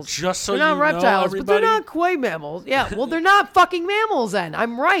mammals. just so they're not you know, reptiles, but everybody- they're not quite mammals. Yeah, well, they're not fucking mammals then.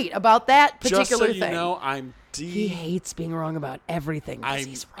 I'm right about that particular just so you thing. know, I'm He hates being wrong about everything. 'cause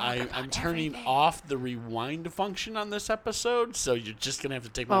he's wrong about I'm turning everything. off the rewind function on this episode, so you're just gonna have to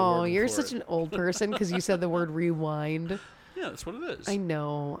take my Oh, word you're for such it. an old person because you said the word rewind. Yeah, that's what it is. I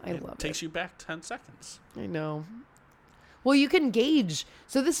know. I It love takes it. you back 10 seconds. I know. Well, you can gauge.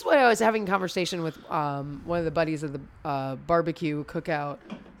 So this is what I was having a conversation with one of the buddies of the barbecue cookout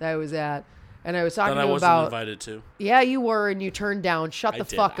that I was at, and I was talking That to I him wasn't about. invited to. Yeah, you were, and you turned down. Shut I the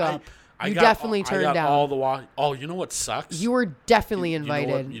did. fuck up. I You got- definitely I turned got down. all the Oh, you know what sucks? You were definitely You know what-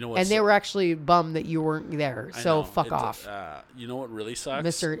 invited, you know what and they su- were actually bummed that you weren't there. I So know. fuck off, You know what really sucks?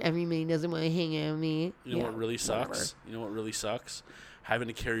 Mister. Everybody doesn't want to hang out with me. You know Yeah, what really sucks? whatever. You know what really sucks? Having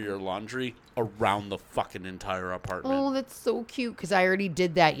to carry your laundry around the fucking entire apartment. Oh, that's so cute because I already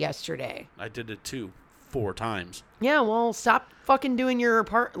did that yesterday. I did it too, 4 times. Yeah, well, stop fucking doing your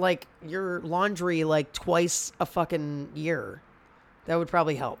your laundry like twice a fucking year. That would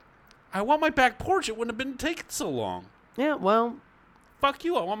probably help. I want my back porch. It wouldn't have been taking so long. Yeah, well, Fuck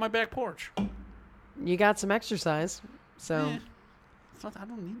you. I want my back porch. you got some exercise. So, Eh, I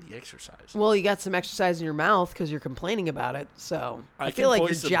don't need the exercise. well, you got some exercise in your mouth because you're complaining about it. So, I I feel can like your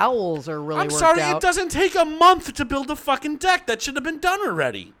voice them. jowls are really I'm worked sorry, out. it doesn't take a month to build a fucking deck. That should have been done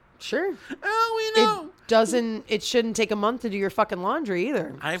already. Sure. Oh, we know. It shouldn't take a month to do your fucking laundry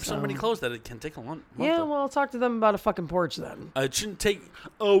either. I have so many clothes that it can take a month. Yeah, well, talk to them about a fucking porch then. It shouldn't take,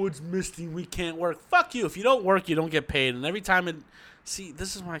 it's misty, we can't work. Fuck you. If you don't work, you don't get paid. And every time see,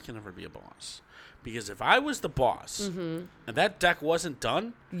 this is why I can never be a boss. Because if I was the boss Mm-hmm. and that deck wasn't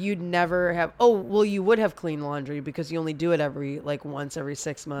done, You'd never have. Oh, well, you would have clean laundry because you only do it once every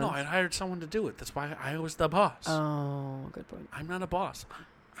 6 months. no, I hired someone to do it. That's why I was the boss. Oh, good point. I'm not a boss.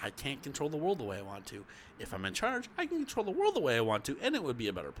 I can't control the world the way I want to. If I'm in charge, I can control the world the way I want to, and it would be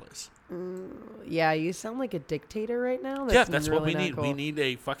a better place. Yeah, you sound like a dictator right now. That's what really we not need. cool. We need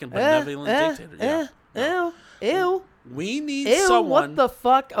a fucking benevolent dictator. Yeah. No. Ew. We need Ew, someone. what the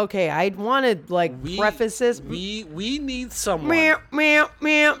fuck? Okay, I want to preface this. We need someone. Meow, meow,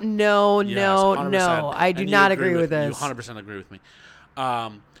 meow. No, Yes, no, 100%. no. I do And you not agree with You this. 100% agree with me.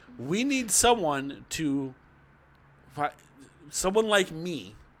 We need someone to, someone like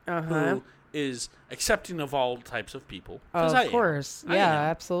me, who is accepting of all types of people. 'Cause I Of am. course. I Yeah, am.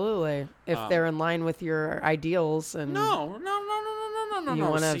 absolutely. If they're in line with your ideals and No. you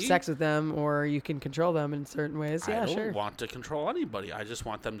want to have See? sex with them or you can control them in certain ways, yeah, I don't sure. want to control anybody. I just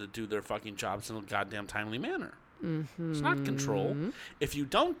want them to do their fucking jobs in a goddamn timely manner. Mm-hmm. It's not control. If you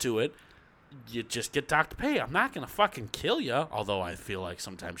don't do it, you just get docked pay. I'm not going to fucking kill you, although I feel like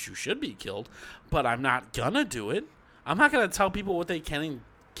sometimes you should be killed, but I'm not going to do it. I'm not going to tell people what they can and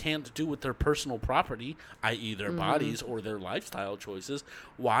can't do with their personal property, i.e. their bodies or their lifestyle choices.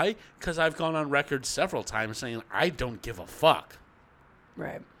 Why? Because I've gone on record several times saying I don't give a fuck.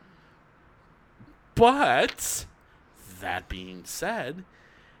 Right. But that being said,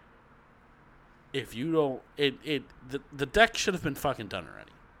 if you don't, the deck should have been fucking done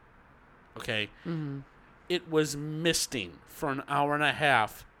already. Okay, It was misting for an hour and a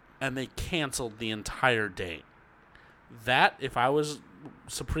half, and they canceled the entire day. That, if I was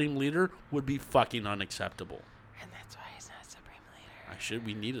Supreme Leader, would be fucking unacceptable. And that's why he's not Supreme Leader.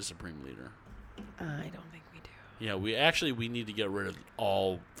 We need a Supreme Leader. I don't think we do. Yeah, we need to get rid of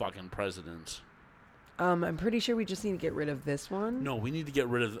all fucking presidents. I'm pretty sure we just need to get rid of this one. No, we need to get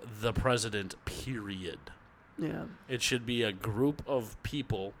rid of the president, period. Yeah. It should be a group of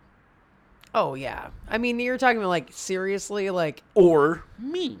people. Oh, yeah. I mean, you're talking about, like, seriously, like... Or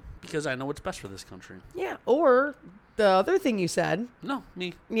me, because I know what's best for this country. Yeah, or the other thing you said. No,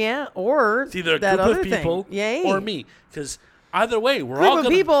 me. Yeah, or It's either a that group other of people thing. Yay. or me. Because either way, we're Group all of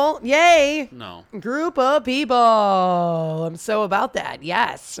going to... people. Yay. No. Group of people. I'm so about that.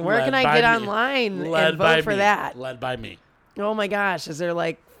 Yes. Where Led can I by get me. online Led and by vote for me. that? Led by me. Oh, my gosh. Is there,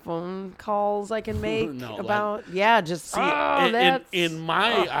 like, phone calls I can make No, about... Yeah, just... See, that's... in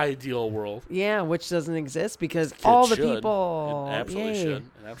my ideal world... Yeah, which doesn't exist because it all the should. people... It absolutely Yay. should.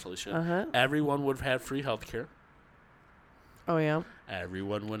 It absolutely should. Uh-huh. Everyone would have had free health care. Oh, yeah?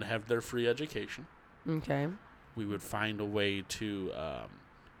 Everyone would have their free education. Okay. We would find a way to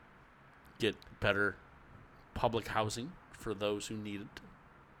get better public housing for those who need it.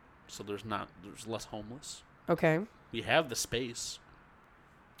 So there's less homeless. Okay. We have the space.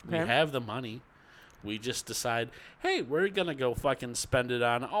 We Okay. have the money. We just decide, hey, we're going to go fucking spend it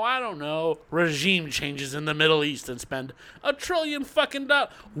on, I don't know, regime changes in the Middle East and spend $1 trillion fucking dollars.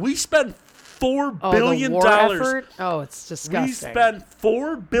 We spend $4 billion. The war effort? Oh, it's disgusting. We spend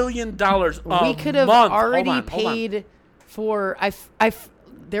 $4 billion a We could have month. already Hold on. paid for...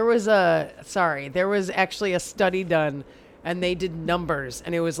 there was actually a study done, and they did numbers,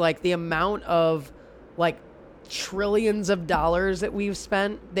 and it was like the amount of, like, trillions of dollars that we've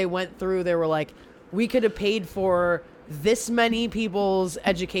spent. They went through, they were like, we could have paid for this many people's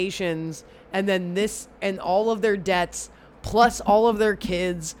educations, and then this, and all of their debts, plus all of their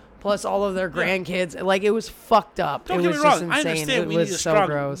kids, plus all of their grandkids. Like, it was fucked up. Don't It get was me wrong. just insane. I understand It we was need a so strong,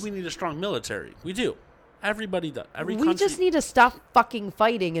 gross. we need a strong military. We do. Everybody does. Every We country. just need to stop fucking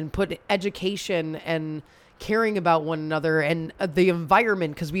fighting and put education and caring about one another and the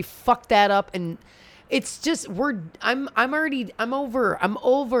environment, because we fucked that up. And it's just I'm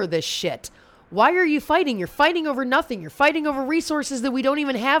over this shit. Why are you fighting? You're fighting over nothing. You're fighting over resources that we don't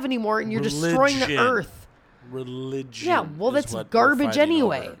even have anymore, and you're destroying the earth. Religion. Yeah, well, is that's what we're garbage fighting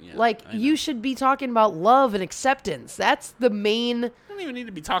anyway. over. Yeah, like, I know. you should be talking about love and acceptance. That's the main... You don't even need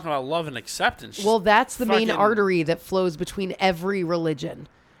to be talking about love and acceptance. Well, that's the main fucking- artery that flows between every religion.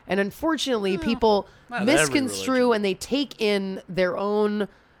 And unfortunately, people not every misconstrue religion. and they take in their own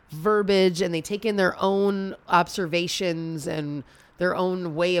verbiage and they take in their own observations and their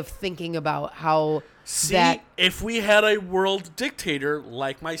own way of thinking about how See, that... if we had a world dictator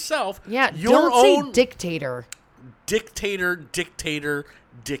like myself, Yeah, your don't own say dictator. dictator.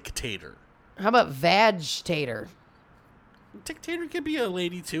 How about vagtator? Dictator could be a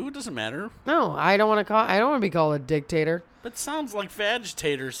lady too. It doesn't matter. No, I don't want to be called a dictator. But sounds like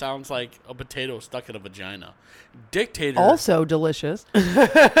vagitator sounds like a potato stuck in a vagina. Dictator. Also delicious.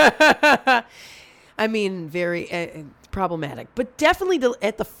 I mean, very problematic, but definitely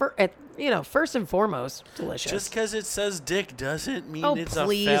first and foremost, delicious. Just because it says dick doesn't mean please, it's a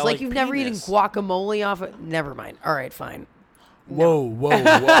phallic like you've never eaten penis. guacamole off it. Never mind. All right, fine. Whoa. Hold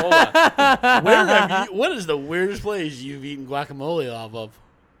on. Where have you? What is the weirdest place you've eaten guacamole off of?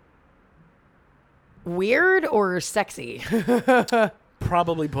 Weird or sexy?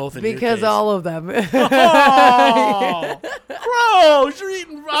 Probably both. In Because your case. all of them. Oh, gross! You're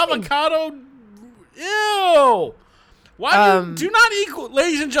eating avocado. Ew. Why do not equal,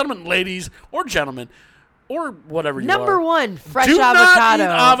 ladies and gentlemen, ladies or gentlemen, or whatever you Number are. one, fresh do avocado. not eat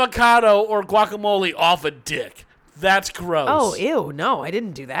avocado or guacamole off a dick. That's gross. Oh, ew. No, I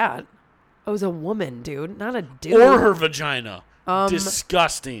didn't do that. I was a woman, dude, not a dude. Or her vagina.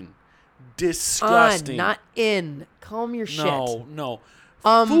 Disgusting. Disgusting. Not in. Calm your shit. No.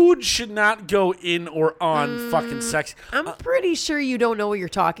 Food should not go in or on fucking sex. I'm pretty sure you don't know what you're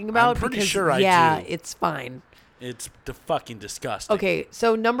talking about. I'm pretty because, sure I yeah, do. it's fine. It's fucking disgusting. Okay,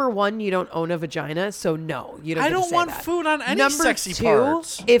 so number one, you don't own a vagina, so no, you don't. I get to don't say want that. food on any Number sexy two,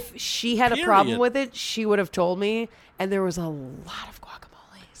 parts. if she had a problem Period. with it, she would have told me, and there was a lot of guacamole.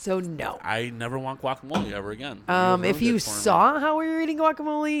 So no. I never want guacamole ever again. If you ruined it for me. saw how we were eating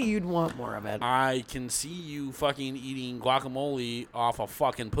guacamole, you'd want more of it. I can see you fucking eating guacamole off a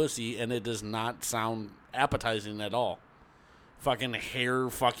fucking pussy, and it does not sound appetizing at all. Fucking hair,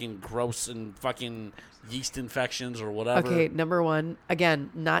 fucking gross, and fucking yeast infections or whatever. Okay, number one,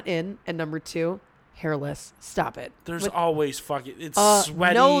 again, not in, and number two, hairless. Stop it. There's With- always fucking. It's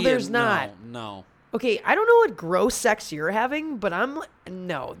sweaty. no, there's and not. No. Okay, I don't know what gross sex you're having, but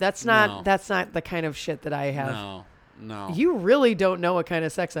no, that's not No. that's not the kind of shit that I have. No. You really don't know what kind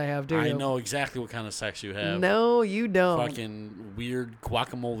of sex I have, do you? I know exactly what kind of sex you have. No, you don't. Fucking weird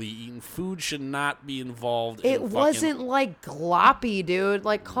guacamole eating. Food should not be involved. It in fucking, wasn't like gloppy, dude.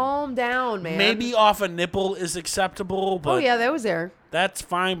 Like, calm down, man. Maybe off a nipple is acceptable, but Oh yeah, that was there. that's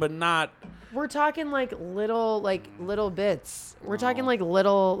fine, but not. We're talking like little bits. We're talking like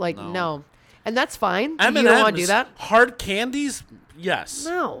little no. And that's fine. You don't want to do that? Hard candies, yes.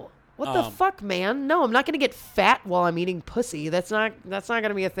 No. What the fuck, man? No, I'm not gonna get fat while I'm eating pussy. That's not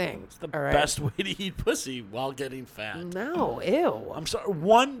gonna be a thing. It's the All right? best way to eat pussy while getting fat. No, ew. I'm sorry.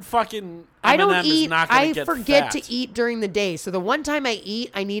 One fucking I don't M&M is eat. not gonna I get forget fat. to eat during the day. So the one time I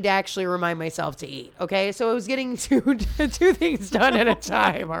eat, I need to actually remind myself to eat. Okay, so I was getting two things done at a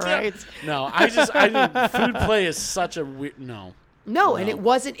time. All right. No, I think food play is such a weird. No, and it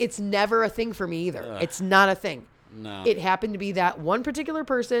wasn't. It's never a thing for me either. It's not a thing. No. It happened to be that one particular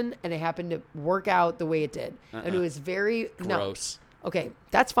person, and it happened to work out the way it did, and it was very gross. No. Okay,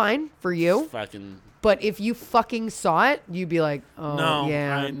 that's fine for you. Fucking But if you fucking saw it, you'd be like, oh no.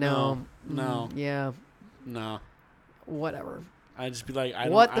 yeah, no, yeah, No. whatever. I'd just be like,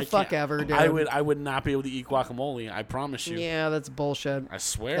 What the I fuck can't- ever, dude. I would not be able to eat guacamole. I promise you. Yeah, that's bullshit. I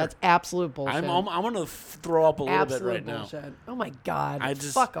swear. That's absolute bullshit. I'm gonna throw up a little absolute bit right bullshit. now. Oh my god. I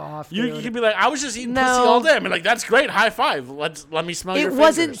just fuck off. You dude. could be like, I was just eating No. pussy all day. I mean, like, that's great. High five. Let me smell your It fingers.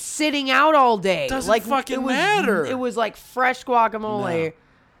 wasn't sitting out all day. Doesn't like fucking it was, matter. It was like fresh guacamole.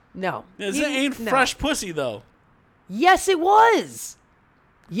 No. It You- ain't no. fresh pussy though. Yes, it was.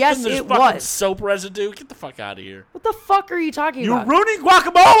 Yes, And there's it fucking was. soap residue. Get the fuck out of here. What the fuck are you talking You're about? ruining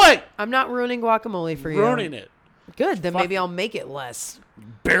guacamole. I'm not ruining guacamole for you. Ruining it. Good, then Fuck. maybe I'll make it less.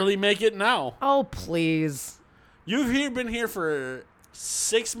 Barely make it now. Oh, please. You've been here for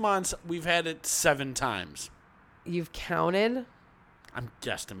 6 months. We've had it 7 times. You've counted? I'm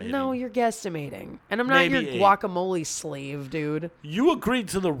guesstimating. No, you're guesstimating. And I'm not Maybe your 8. guacamole slave, dude. You agreed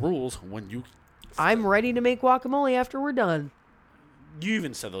to the rules when you I'm ready to make guacamole after we're done. You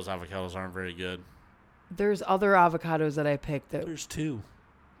even said those avocados aren't very good. There's other avocados that I picked that. There's 2.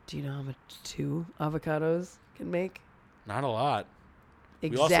 Do you know how much 2 avocados can make? Not a lot. We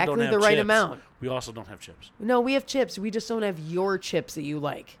also don't Exactly have the right chips. amount. We also don't have chips. No, we have chips. We just don't have your chips that you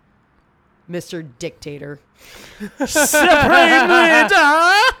like, Mr. Dictator. Supreme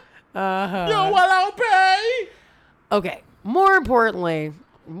leader! Yo, what I'll pay! Okay. More importantly,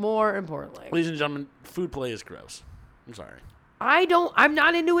 Ladies and gentlemen, food play is gross. I'm sorry. I'm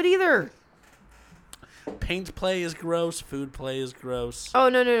not into it either. Paint play is gross. Food play is gross. Oh,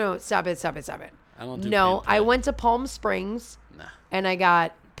 no. Stop it. I don't do No, paint play. I went to Palm Springs Nah. and I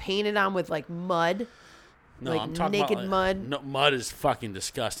got painted on with like mud. No, like I'm talking naked about, mud. No, mud is fucking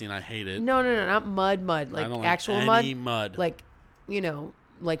disgusting. I hate it. No, not mud. I Like don't actual like any mud. Like,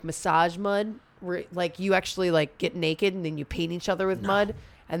 like massage mud. Where like you actually like get naked and then you paint each other with mud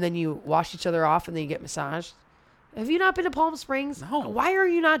and then you wash each other off and then you get massaged. Have you not been to Palm Springs? No. Why are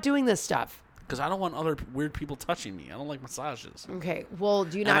you not doing this stuff? Because I don't want other weird people touching me. I don't like massages. Okay. Well,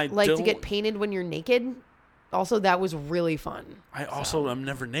 do you And I not like to don't- get painted when you're naked? Also, that was really fun. I also am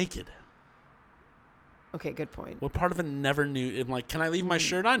never naked. Okay, good point. What part of it never knew? I'm like, can I leave my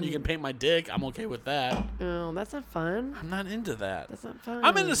shirt on? You can paint my dick. I'm okay with that. Oh, that's not fun. I'm not into that. That's not fun.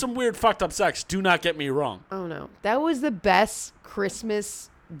 I'm into some weird fucked up sex. Do not get me wrong. Oh no, that was the best Christmas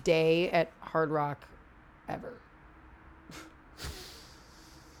day at Hard Rock ever.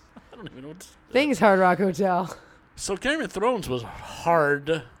 I don't even know what to say. Thanks, Hard Rock Hotel. So Game of Thrones was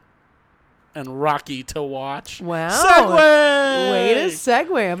hard. and Rocky to watch. Wow. Segue! Way to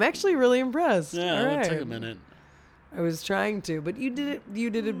segue. I'm actually really impressed. Yeah, All it right. took a minute. I was trying to, but you did it. You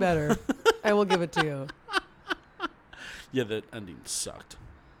did it better. I will give it to you. Yeah, the ending sucked.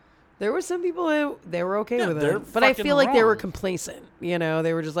 There were some people who they were okay Yeah, with they're it, but I fucking feel like they were wrong. complacent. You know,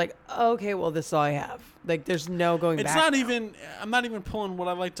 they were just like, okay, well, this is all I have. Like, there's no going It's back. not now. even. I'm not even pulling what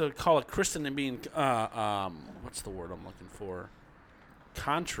I like to call a Kristen and being. What's the word I'm looking for?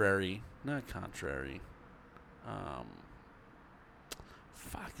 Contrary, not contrary.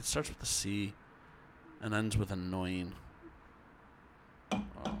 Fuck. It starts with a C, and ends with annoying.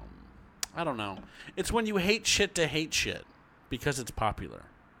 I don't know. It's when you hate shit to hate shit because it's popular.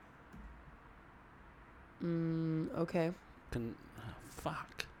 Okay.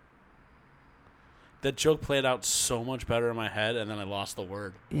 Fuck. That joke played out so much better in my head, and then I lost the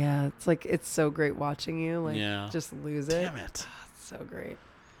word. Yeah, it's like it's so great watching you. Like, Yeah. just lose it. Damn it. It's so great.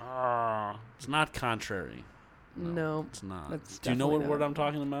 It's not contrary. No, It's not. that's Do you know what definitely word not. I'm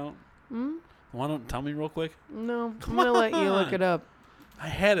talking about? Why don't tell me real quick? no. I'm gonna let you look on. it up. I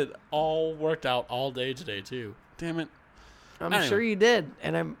had it all worked out all day today too. Damn it. I'm Anyway. sure you did,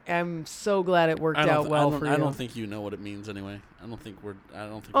 and I'm so glad it worked out well for you. I don't think you know what it means anyway. I don't think. Oh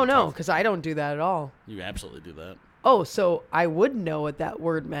we're no, talking- because I don't do that at all. You absolutely do that. Oh, so I would know what that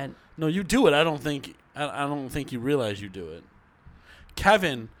word meant. No, you do it. I don't think you realize you do it.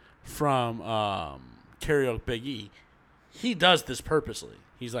 Kevin from Karaoke Big E, he does this purposely.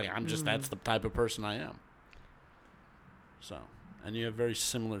 He's like, I'm just that's the type of person I am. So, and you have very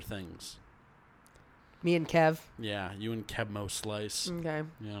similar things. Me and Kev. Yeah, you and Kebmo Slice. Okay.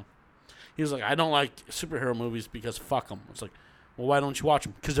 Yeah. He was like, I don't like superhero movies because fuck them. It's like, well, why don't you watch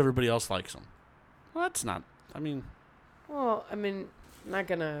them? Because everybody else likes them. Well, that's not. I mean, Well, I mean, not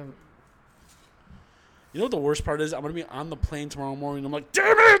gonna. you know what the worst part is? I'm going to be on the plane tomorrow morning. I'm like,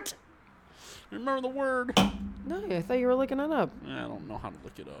 damn it! Remember the word. No, I thought you were looking it up. I don't know how to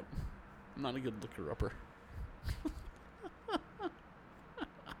look it up. I'm not a good looker-upper.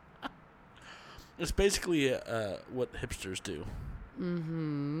 It's basically what hipsters do.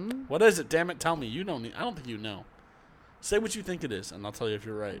 Mm-hmm. What is it? Damn it, tell me. You don't need, I don't think you know. Say what you think it is, and I'll tell you if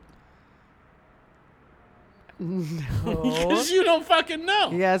you're right. No. Because you don't fucking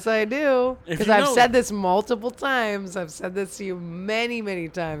know. Yes, I do. If Because you I've know- said this multiple times. I've said this to you many, many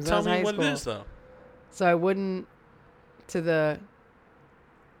times. Tell That was me high what school. it is, though. So I wouldn't to the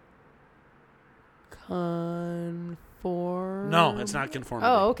conform. No, it's not conformity.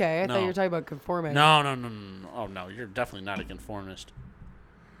 Oh, okay. I No. thought you were talking about conforming. No. Oh, no, you're definitely not a conformist.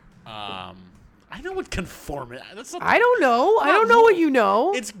 I know what conformity. That's not. I don't know. I don't know what you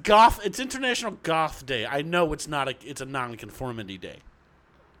know. It's goth. It's International Goth Day. I know it's not a. It's a non-conformity day.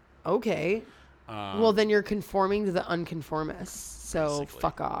 Okay. Well, then you're conforming to the unconformists. So Basically.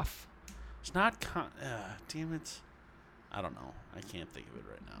 fuck off. It's not. Damn it. I don't know. I can't think of it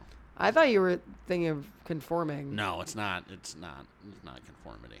right now. I thought you were thinking of conforming. No, it's not. It's not. It's not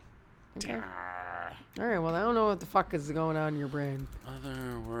conformity. Okay. All right. Well, I don't know what the fuck is going on in your brain.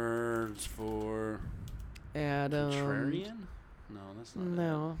 Other words for Adam. contrarian? No, that's not.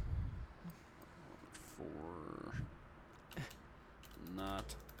 No. It. For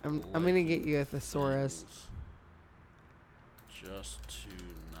not. I'm gonna get you a thesaurus. things. Just to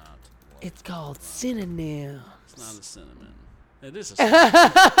not. Like It's called synonym. It's not a cinnamon. It is a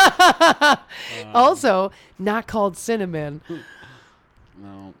cinnamon. Also, not called cinnamon.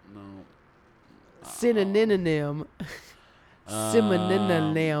 No. Synonym.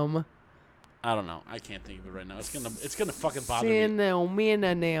 Synonym. I don't know. I can't think of it right now. It's gonna fucking bother me.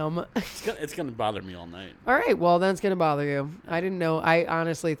 Synonym. It's gonna bother me all night. All right. Well, then it's gonna bother you. I didn't know. I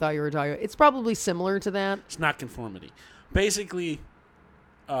honestly thought you were talking. It's probably similar to that. It's not conformity. Basically,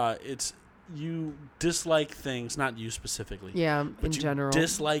 it's you dislike things, not you specifically. Yeah. but In you general,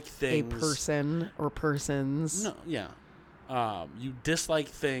 dislike a things. person or persons. No, yeah. You dislike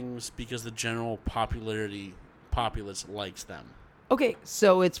things because the general populace likes them. Okay,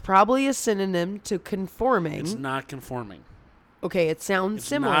 so it's probably a synonym to conforming. It's not conforming. Okay, it sounds It's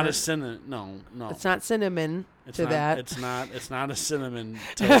similar. not a cinnamon. No. It's not cinnamon It's to not, that. It's not a cinnamon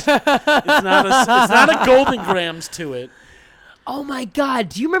toast. It's not a Golden Grams to it. Oh my God!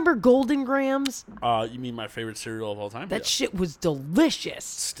 Do you remember Golden Grams? You mean my favorite cereal of all time? That Yeah. shit was delicious.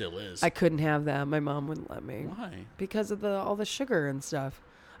 Still is. I couldn't have that. My mom wouldn't let me Why? because of all the sugar and stuff.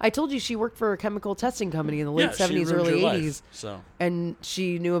 I told you she worked for a chemical testing company in the late Yeah, she 70s, ruined early your life, 80s. So And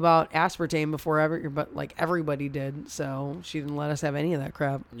she knew about aspartame before but like everybody did. So she didn't let us have any of that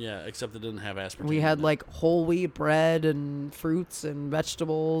crap. yeah, except it didn't have aspartame. We had in it. like whole wheat bread and fruits and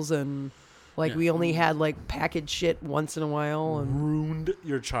vegetables and like Yeah. we only had like packaged shit once in a while and ruined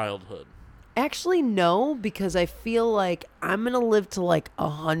your childhood. Actually, no, because I feel like I'm going to live to like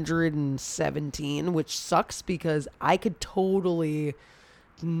 117, which sucks because I could totally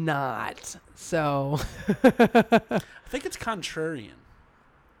not. So I think it's contrarian.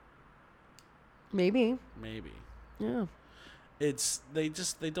 maybe. Maybe. Yeah. They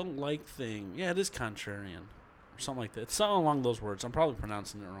don't like thing. Yeah, it is contrarian. Or something like that. It's something along those words. I'm probably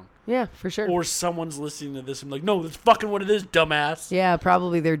pronouncing it wrong. Yeah, for sure. Or someone's listening to this and like, no, that's fucking what it is, dumbass. Yeah,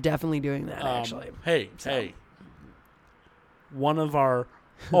 probably they're definitely doing that, actually. Hey. One of our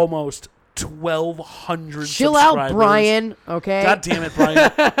almost 1,200 Chill subscribers. out, Brian. Okay. God damn it,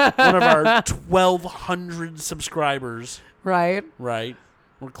 Brian. One of our 1,200 subscribers, Right. right?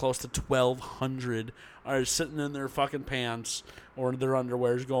 We're close to 1,200 are sitting in their fucking pants or their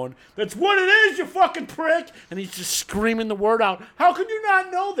underwears going, that's what it is, you fucking prick. And he's just screaming the word out. How can you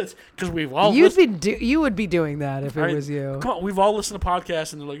not know this? Because we've all You would be doing that if it Right? was you. Come on, we've all listened to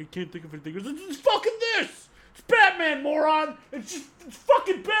podcasts and they're like, I can't think of anything. It's fucking this. It's Batman, moron. It's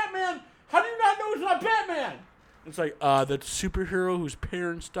fucking Batman. How do you not know it's not Batman? It's like, that superhero whose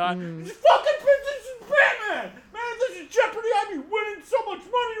parents died. It's fucking this is Batman. Man, this is Jeopardy. I'd be winning so much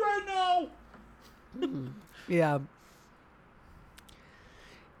money right now. Yeah.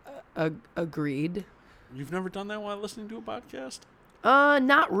 Agreed. You've never done that while listening to a podcast?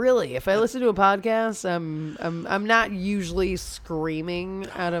 Not really. If I listen to a podcast, I'm not usually screaming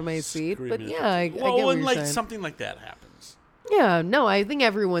out of my seat. But Screaming. yeah, I get what and you're like saying. something like that happens. Yeah, no, I think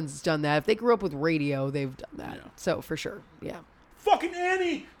everyone's done that. If they grew up with radio, they've done that. Yeah. So for sure, yeah. Fucking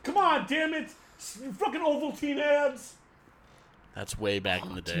Annie! Come on, damn it! Fucking Ovaltine ads! That's way back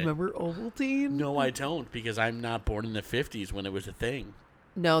in the Do day. you remember Ovaltine? No, I don't, because I'm not born in the 50s when it was a thing.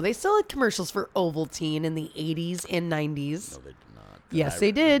 No, they still had commercials for Ovaltine in the 80s and 90s. No, they did not. Yes,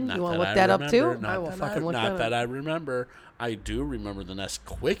 they did. Not You wanna that look that up, too? remember, I will not fucking look that Not up. that I remember. I do remember the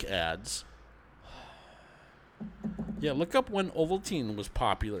Nesquik ads. Yeah, look up when Ovaltine was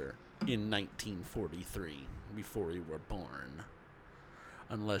popular in 1943, before you were born.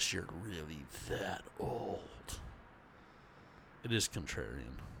 Unless you're really that old. It is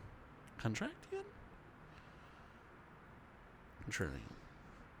contrarian. Contractian? Contrarian.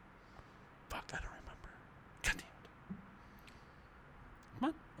 Fuck, I don't remember. God damn it.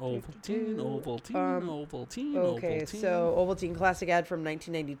 Come on. Ovaltine. Okay, Ovaltine. so Ovaltine classic ad from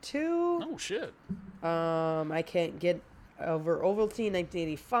 1992. Oh, shit. I can't get over Ovaltine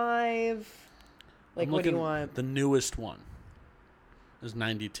 1985. Like, I'm what do you looking- want? The newest one is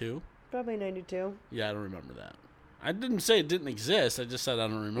 92. Probably 92. Yeah, I don't remember that. I didn't say it didn't exist. I just said I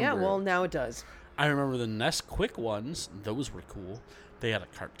don't remember. Yeah, well, it. now it does. I remember the Nesquik ones. Those were cool. They had a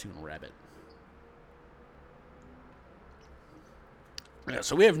cartoon rabbit. Yeah,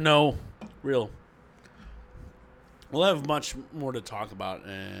 so we have no real. We'll have much more to talk about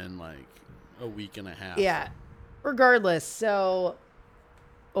in like a week and a half. Yeah. Regardless, so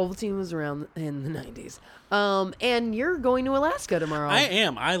Ovaltine was around in the 90s. And you're going to Alaska tomorrow. I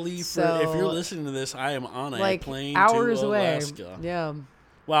am. I leave for. If you're listening to this, I am on a like plane hours to away. Alaska. Yeah.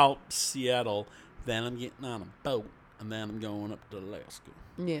 Well, Seattle. Then I'm getting on a boat, and then I'm going up to Alaska,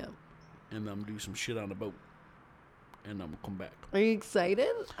 Yeah. and I'm do some shit on the boat, and I'm gonna come back. Are you excited?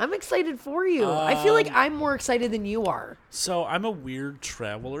 I'm excited for you. I feel like I'm more excited than you are. So I'm a weird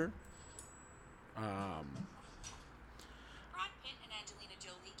traveler. Brad Pitt and Angelina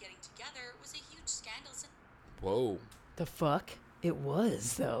Jolie getting together was a huge scandal. Whoa. The fuck? It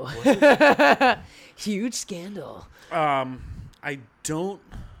was, though. Huge scandal. I don't.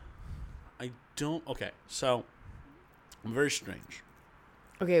 Okay, so I'm very strange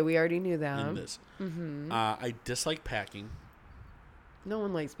Okay, we already knew that. in this. Mm-hmm. I dislike packing. No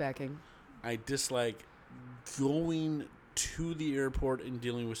one likes packing. I dislike going to the airport and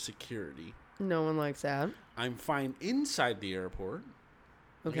dealing with security. No one likes that. I'm fine inside the airport.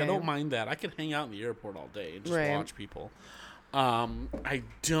 Like, Okay. I don't mind that. I can hang out in the airport all day and just Right. watch people. I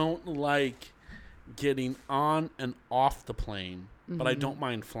don't like getting on and off the plane, but I don't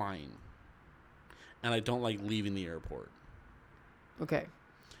mind flying. And I don't like leaving the airport. Okay.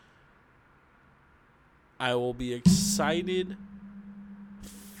 I will be excited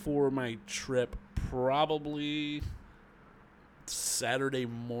for my trip probably Saturday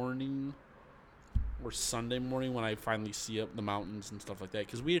morning or Sunday morning when I finally see up the mountains and stuff like that.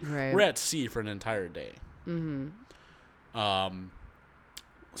 Because Right. we're at sea for an entire day. Mm-hmm.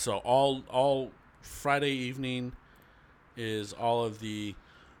 So all Friday evening is all of the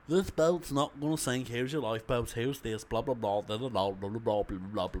this boat's not gonna sink. Here's your lifeboats. Here's this. Blah blah blah. Blah blah blah blah blah blah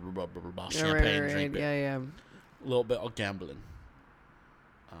blah blah blah blah blah. Champagne drinking. Yeah. A little bit of gambling.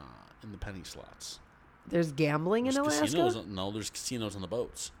 In the penny slots. There's gambling in There's Alaska? casinos. No, there's casinos on the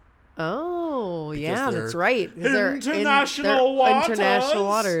boats. Oh, yeah, they're that's right. 'Cause they're international they're waters. International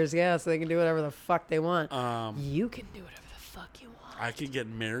waters, yeah, so they can do whatever the fuck they want. Um, You can do whatever the fuck you want. I could get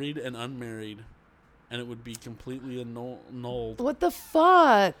married and unmarried, and it would be completely annulled. What the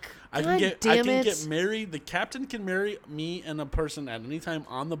fuck? I God can damn it. get married. The captain can marry me and a person at any time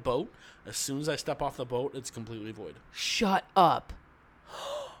on the boat. As soon as I step off the boat, it's completely void. Shut up.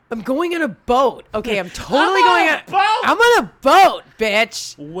 I'm going on a boat. Okay, I'm totally I'm going on on a boat! I'm on a boat,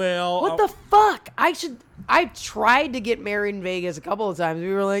 bitch. Well, What the fuck? I tried to get married in Vegas a couple of times.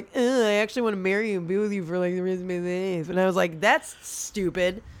 We were like, I actually want to marry you and be with you for like the rest of my life. And I was like, that's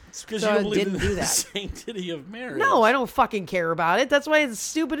stupid. It's because So you I don't believe didn't in do the that. sanctity of marriage. No, I don't fucking care about it. That's why it's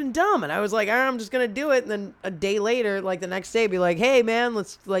stupid and dumb. And I was like, I'm just going to do it. And then a day later, like the next day, be like, hey, man,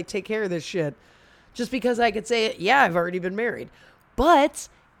 let's like take care of this shit. Just because I could say, yeah, I've already been married. But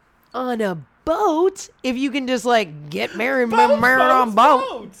on a boat, if you can just like get married and be married on a boat.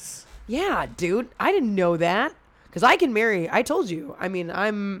 boats. Yeah, dude. I didn't know that. Because I can marry. I told you. I mean,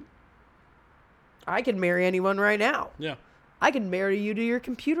 I can marry anyone right now. Yeah. I can marry you to your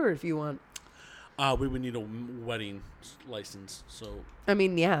computer if you want. We would need a wedding license. So I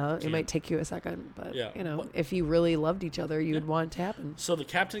mean, yeah, it Yeah. might take you a second, but Yeah. you know, What- if you really loved each other, you would want it to happen. So the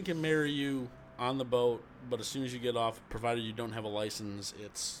captain can marry you on the boat, but as soon as you get off, provided you don't have a license,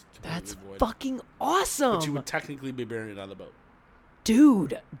 it's completely That's void. fucking awesome. But you would technically be married on the boat.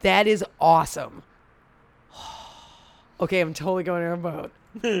 Dude, that is awesome. Okay, I'm totally going on a boat.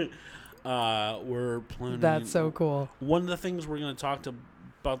 We're planning. That's so cool. One of the things we're going to talk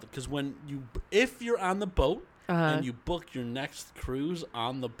about, because if you're on the boat and you book your next cruise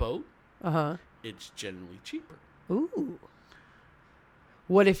on the boat, it's generally cheaper. Ooh.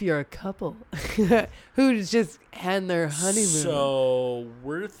 What if you're a couple who's just had their honeymoon? So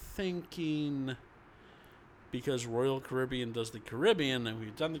we're thinking, because Royal Caribbean does the Caribbean, and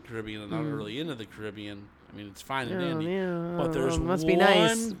we've done the Caribbean, and not really into the Caribbean. I mean, it's fine and dandy, yeah. but there's Must be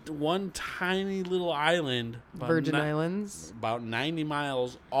nice. one tiny little island, about Virgin Islands. about 90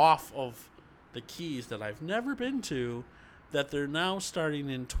 miles off of the Keys that I've never been to, that they're now starting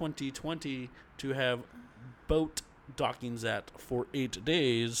in 2020 to have boat dockings at for 8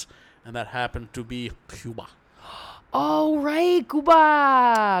 days, and that happened to be Cuba. Oh, right.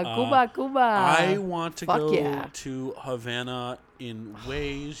 Cuba. Cuba. I want to Fuck go yeah. to Havana in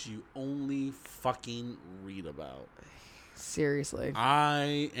ways you only fucking read about. Seriously.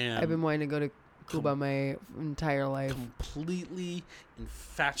 I am I've been wanting to go to Cuba my entire life. completely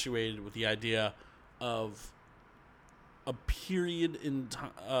infatuated with the idea of a period in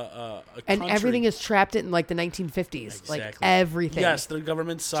time, a And country. everything is trapped in like the 1950s. Like Exactly. everything. Yes, the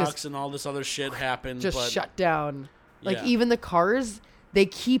government sucks Just- and all this other shit happened. Just but shut down. Like Yeah. even the cars, they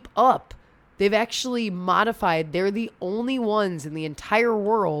keep up. They've actually modified. They're the only ones in the entire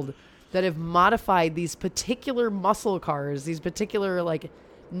world that have modified these particular muscle cars, these particular like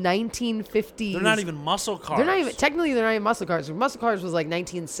 1950s. they're not even muscle cars. They're not even technically they're not even muscle cars. Muscle cars was like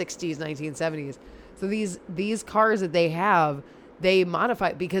 1960s, 1970s. So these cars that they have, they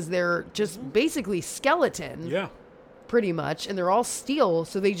modify because they're just basically skeleton, Yeah. pretty much, and they're all steel.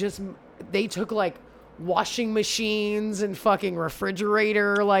 So they took like washing machines and fucking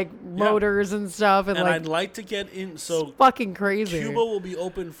refrigerator like motors and stuff, and And like I'd like to get in. So fucking crazy. Cuba will be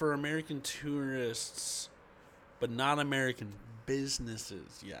open for American tourists, but not American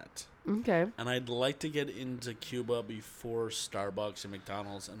businesses yet. Okay. And I'd like to get into Cuba before Starbucks and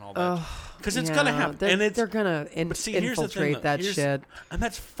McDonald's and all that, because it's gonna happen. They're gonna but see, here's the thing, infiltrate though. that shit. And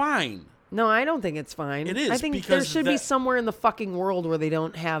that's fine. No, I don't think it's fine. It is, I think there because should be that- somewhere in the fucking world where they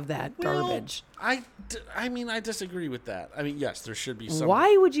don't have that garbage. I mean, I disagree with that. I mean, yes, there should be some.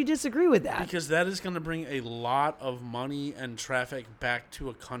 Why would you disagree with that? Because that is going to bring a lot of money and traffic back to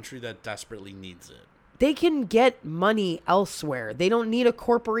a country that desperately needs it. They can get money elsewhere. They don't need a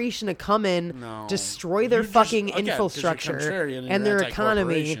corporation to come in, No. destroy their You just- fucking again, 'cause you're infrastructure contrarian and and you're their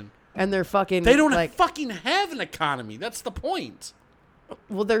economy anti-corporation. and their fucking. They don't like. fucking have an economy. That's the point.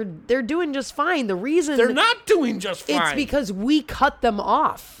 Well, they're doing just fine. The reason They're not doing just fine. It's because we cut them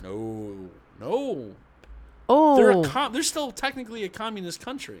off. No. Oh, They're still technically a communist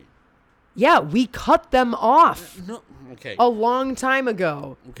country. yeah, we cut them off No. Okay. a long time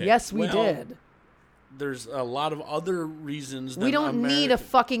ago. Okay, Yes, we well, did. There's a lot of other reasons. We don't need a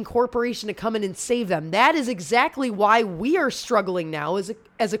fucking corporation to come in and save them. That is exactly why we are struggling now as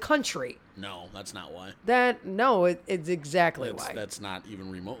a country. No, that's not why. It's exactly why. That's not even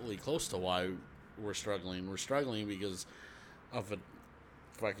remotely close to why we're struggling. We're struggling because of a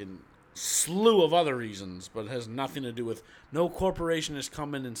fucking slew of other reasons, but it has nothing to do with no corporation has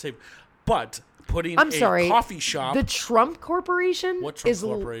come in and saved. But putting I'm a sorry. coffee shop. The Trump Corporation What Trump is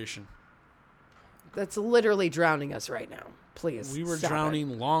Corporation? that's literally drowning us right now. Please, We were stop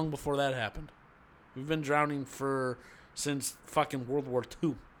drowning long before that happened. We've been drowning since fucking World War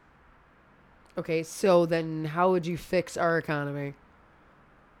II. it. Okay, so then how would you fix our economy?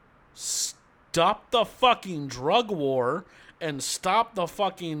 Stop the fucking drug war and stop the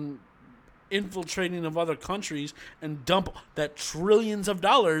fucking infiltrating of other countries and dump that trillions of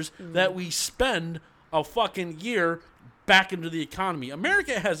dollars that we spend a fucking year back into the economy.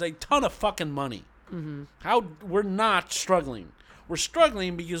 America has a ton of fucking money. How we're not struggling. We're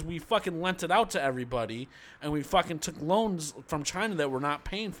struggling because we fucking lent it out to everybody and we fucking took loans from China that we're not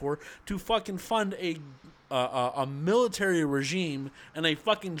paying for to fucking fund a military regime and a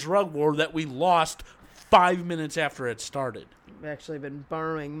fucking drug war that we lost 5 minutes after it started. I've actually been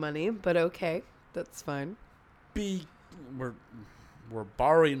borrowing money, but okay, that's fine. We're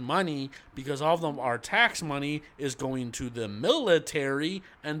borrowing money because all of them, our tax money is going to the military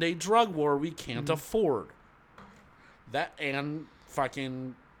and a drug war we can't afford. That and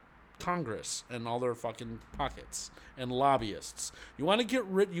fucking Congress and all their fucking pockets and lobbyists. You want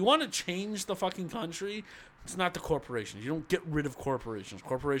to change the fucking country? It's not the corporations. You don't get rid of corporations.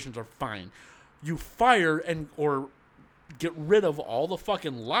 Corporations are fine. You fire or get rid of all the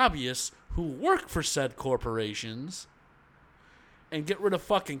fucking lobbyists who work for said corporations and get rid of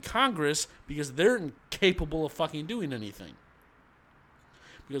fucking Congress because they're incapable of fucking doing anything.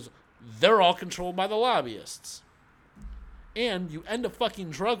 Because they're all controlled by the lobbyists. And you end a fucking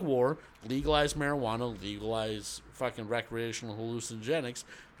drug war, legalize marijuana, legalize fucking recreational hallucinogenics.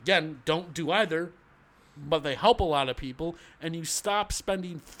 Again, don't do either, but they help a lot of people. And you stop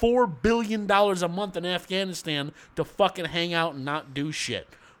spending $4 billion a month in Afghanistan to fucking hang out and not do shit.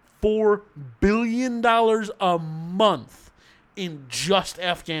 $4 billion a month in just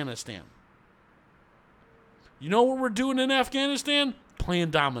Afghanistan. You know what we're doing in Afghanistan?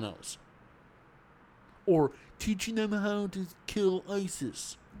 Playing dominoes. Or teaching them how to kill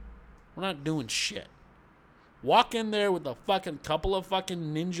ISIS. We're not doing shit. Walk in there with a fucking couple of fucking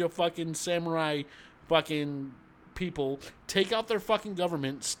ninja fucking samurai fucking people, take out their fucking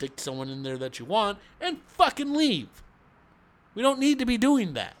government, stick someone in there that you want, and fucking leave. We don't need to be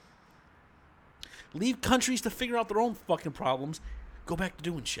doing that. Leave countries to figure out their own fucking problems. Go back to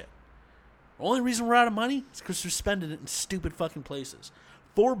doing shit. The only reason we're out of money is because we're spending it in stupid fucking places.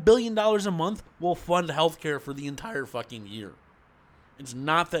 $4 billion a month will fund healthcare for the entire fucking year. It's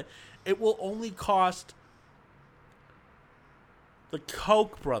not that. It will only cost the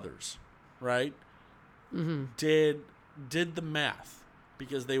Koch brothers, right? Mm-hmm. Did the math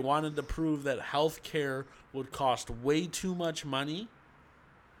because they wanted to prove that healthcare would cost way too much money.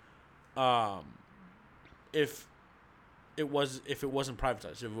 If it wasn't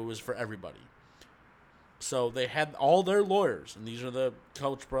privatized, if it was for everybody. So they had all their lawyers, and these are the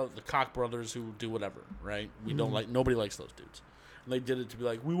Koch brothers who do whatever, right? We don't nobody likes those dudes. And they did it to be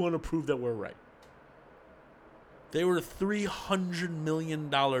like, we want to prove that we're right. They were $300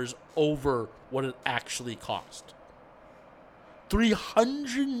 million over what it actually cost.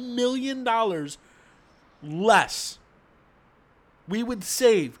 $300 million less. We would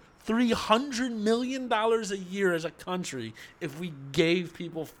save $300 million a year as a country if we gave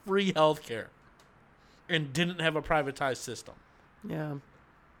people free health care and didn't have a privatized system. Yeah.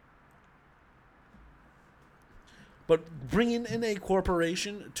 But bringing in a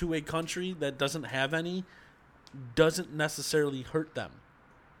corporation to a country that doesn't have any doesn't necessarily hurt them.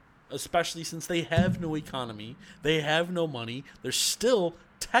 Especially since they have no economy, they have no money. They're still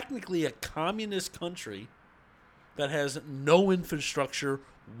technically a communist country that has no infrastructure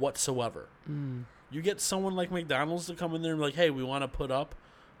whatsoever. You get someone like McDonald's to come in there and be like, hey, we want to put up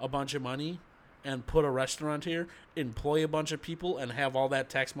a bunch of money and put a restaurant here, employ a bunch of people, and have all that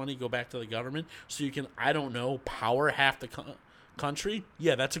tax money go back to the government so you can, I don't know, power half the country.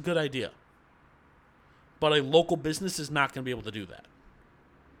 Yeah, that's a good idea. But a local business is not going to be able to do that.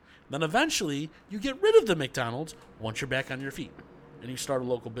 Then eventually, you get rid of the McDonald's once you're back on your feet and you start a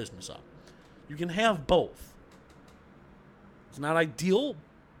local business up. You can have both. It's not ideal,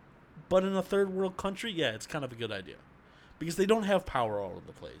 but in a third world country, yeah, it's kind of a good idea. Because they don't have power all over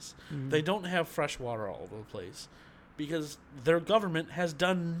the place. Mm-hmm. They don't have fresh water all over the place. Because their government has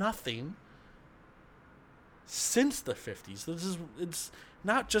done nothing since the 50s. It's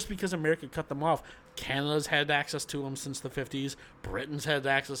not just because America cut them off. Canada's had access to them since the 50s. Britain's had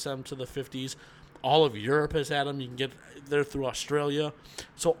access to them to the 50s. All of Europe has had them. You can get there through Australia.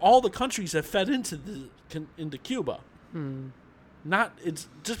 So all the countries have fed into Cuba. It's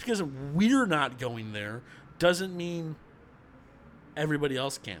just because we're not going there doesn't mean everybody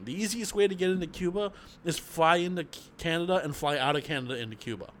else can. The easiest way to get into Cuba is fly into Canada and fly out of Canada into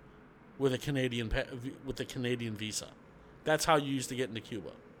Cuba with a Canadian visa. That's how you used to get into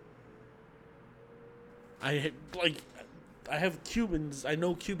Cuba. I have Cubans. I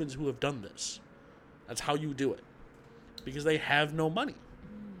know Cubans who have done this. That's how you do it, because they have no money,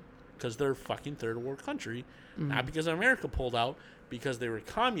 because they're a fucking third world country, not because America pulled out, because they were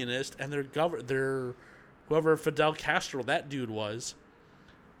communist and their whoever Fidel Castro, that dude was,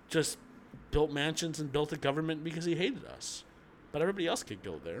 just built mansions and built a government because he hated us. But everybody else could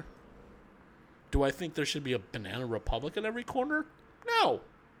go there. Do I think there should be a banana republic in every corner? No.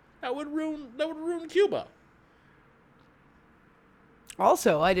 That would ruin Cuba.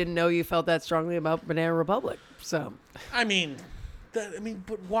 Also, I didn't know you felt that strongly about Banana Republic. So But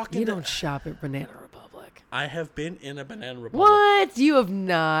walk you into... don't shop at Banana Republic. I have been in a Banana Republic. What? You have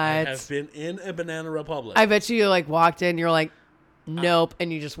not. I have been in a Banana Republic. I bet you walked in, you're like, nope,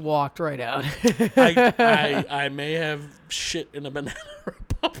 and you just walked right out. I may have shit in a Banana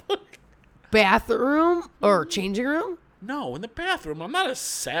Republic. Bathroom or changing room? No, in the bathroom. I'm not a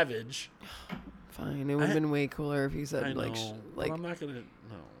savage. Fine, it would have been way cooler if you said I know, like but I'm not gonna.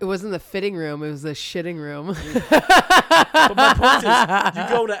 No. it wasn't the fitting room, it was the shitting room. But my point is, you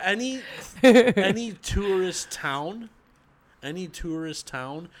go to any tourist town,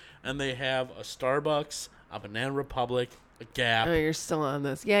 and they have a Starbucks, a Banana Republic, a Gap. Oh, you're still on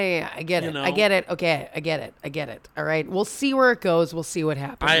this. Yeah. I get it. know? I get it. Okay, I get it. All right. We'll see where it goes. We'll see what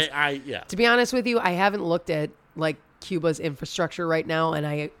happens. Yeah. To be honest with you, I haven't looked at Cuba's infrastructure right now, and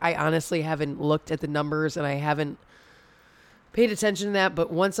I honestly haven't looked at the numbers, and I haven't paid attention to that.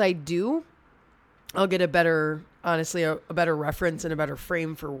 But once I do, I'll get a better reference and a better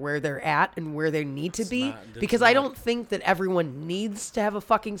frame for where they're at and where they need to be. Because I don't think that everyone needs to have a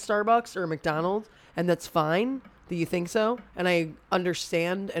fucking Starbucks or a McDonald's, and that's fine. Do you think so? And I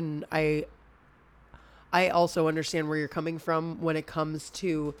understand, and I also understand where you're coming from when it comes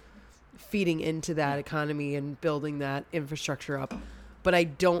to feeding into that economy and building that infrastructure up. But I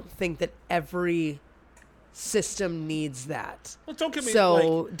don't think that every system needs that. Well, don't get me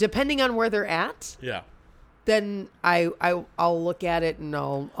depending on where they're at, yeah. then I'll look at it and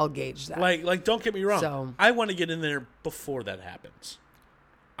I'll gauge that. Like don't get me wrong. So- I want to get in there before that happens.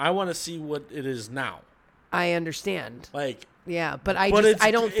 I want to see what it is now. I understand. Yeah, but I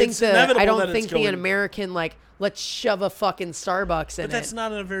don't think the American let's shove a fucking Starbucks in But that's it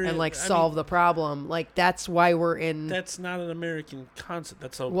not a very and solve the problem. That's why we're in. That's not an American concept.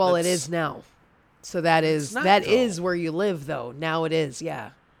 It is now. So that is where you live though. Now it is.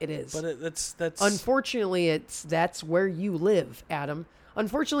 Yeah, it is. But that's unfortunately that's where you live, Adam.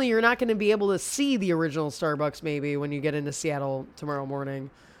 Unfortunately, you're not going to be able to see the original Starbucks maybe when you get into Seattle tomorrow morning.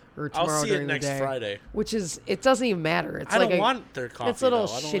 Or tomorrow I'll see during it next the day, Friday. Which is, it doesn't even matter. It's I don't want their coffee. It's a little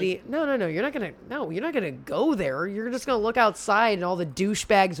shitty. No. You're not gonna go there. You're just gonna look outside and all the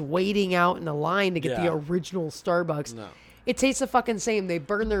douchebags waiting out in a line to get the original Starbucks. No. It tastes the fucking same. They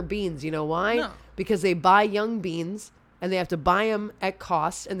burn their beans. You know why? No. Because they buy young beans and they have to buy them at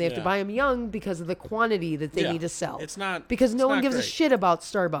cost, and they have to buy them young because of the quantity that they need to sell. It's not because no one gives great. a shit about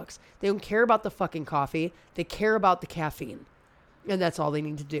Starbucks. They don't care about the fucking coffee. They care about the caffeine, and that's all they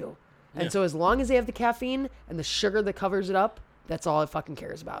need to do. And so as long as they have the caffeine and the sugar that covers it up, that's all it fucking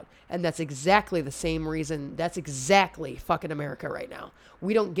cares about. And that's exactly the same reason. That's exactly fucking America right now.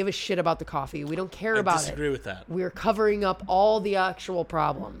 We don't give a shit about the coffee. We don't care about it. I disagree with that. We're covering up all the actual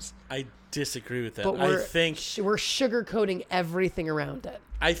problems. I disagree with that. But I think we're sugarcoating everything around it.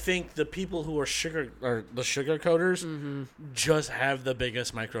 I think the people who are the sugarcoaters just have the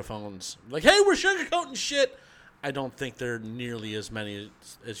biggest microphones. Like, hey, we're sugarcoating shit. I don't think there are nearly as many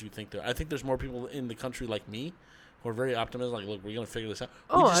as you think there are. I think there's more people in the country like me who are very optimistic. Like, look, we're going to figure this out.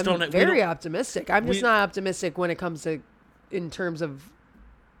 I'm very optimistic. I'm just not optimistic when it comes to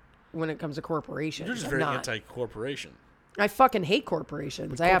corporations. You're just very anti-corporation. I fucking hate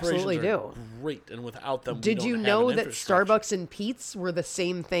corporations. I absolutely do. Great, and without them, did you know that Starbucks and Pete's were the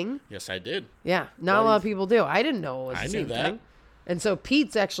same thing? Yes, I did. Yeah, not a lot of people do. I didn't know it was the same thing. And so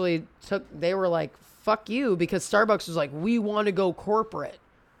Pete's actually they were like, fuck you, because Starbucks was like, we want to go corporate.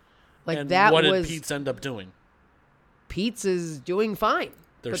 What did Pete's end up doing? Pete's is doing fine.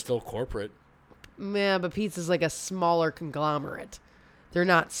 They're still corporate. Yeah, but Pete's is like a smaller conglomerate. They're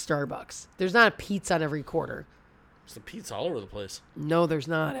not Starbucks. There's not a Pete's on every corner. There's a Pete's all over the place. No, there's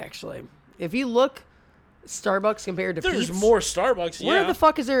not, actually. If you look, Starbucks compared to Pete's. There's more Starbucks, Where the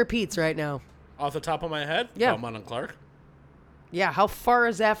fuck is there a Pete's right now? Off the top of my head? Yeah. Belmont and Clark. Yeah, how far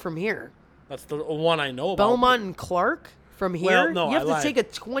is that from here? That's the one I know about. Belmont and Clark from here? Well, no, you have to take a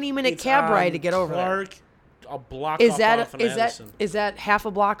 20-minute cab ride to get over there. a block Is off that off in is that Addison. is that half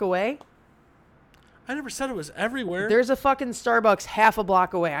a block away? I never said it was everywhere. There's a fucking Starbucks half a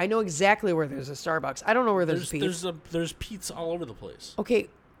block away. I know exactly where there's a Starbucks. I don't know where there's Pete's. There's pizza all over the place. Okay,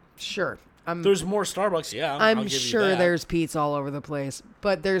 sure. There's more Starbucks, yeah. I'll I'm give you sure that. there's Pete's all over the place,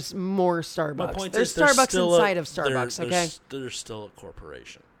 but there's more My Starbucks. point There's is, there's Starbucks still inside of Starbucks, okay? There's still a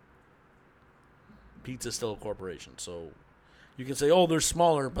corporation. Pizza's still a corporation, so you can say, oh, they're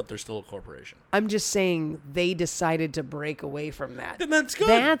smaller, but they're still a corporation. I'm just saying they decided to break away from that. Then that's good.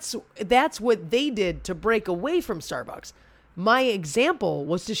 That's what they did to break away from Starbucks. My example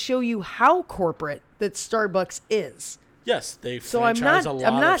was to show you how corporate that Starbucks is. Yes, they So I'm franchise not a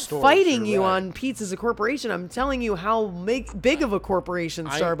lot I'm not of stores. fighting You're you right. on Pete's as a corporation. I'm telling you how big of a corporation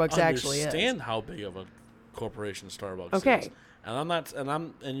Starbucks actually is. I understand how big of a corporation Starbucks Okay. is. And I'm not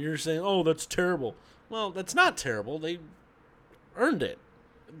and you're saying, "Oh, that's terrible." Well, that's not terrible. They earned it.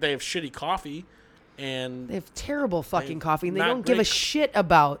 They have shitty coffee and They have terrible fucking They've coffee, and they not don't give a great- shit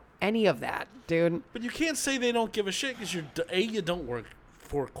about any of that, dude. but you can't say they don't give a shit because you don't work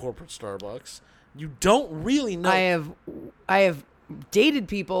for corporate Starbucks. You don't really know. I have dated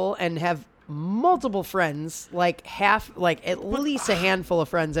people and have multiple friends, like at least a handful of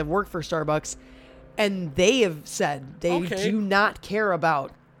friends have worked for Starbucks, and they have said they Okay. do not care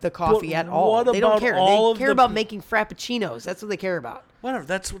about the coffee But at all. what They don't about care. all They of care the about pe- making frappuccinos. That's what they care about. Whatever.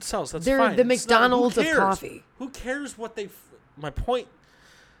 That's what sells. That's They're fine. the It's not- who McDonald's of cares? coffee. Who cares what they? My point.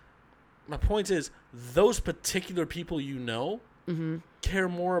 My point is, those particular people you know care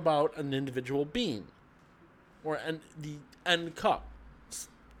more about an individual bean, or the end cup.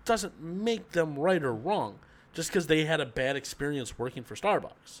 Doesn't make them right or wrong just because they had a bad experience working for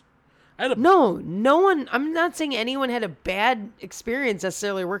Starbucks. I had a No one. I'm not saying anyone had a bad experience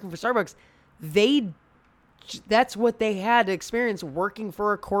necessarily working for Starbucks. That's what they had to experience working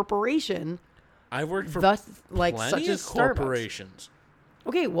for a corporation. I worked for Thus, like plenty such of as Starbucks. corporations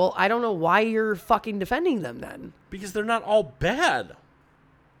Okay, well, I don't know why you're fucking defending them then. because they're not all bad.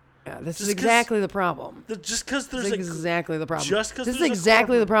 Yeah, this Just is 'cause- exactly the problem. Just because This there's is exactly the problem. just 'cause this is there's a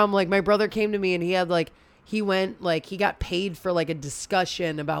exactly the corporate- problem. Like my brother came to me and he had he went he got paid for a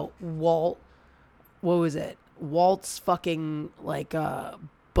discussion about Walt. What was it? Walt's fucking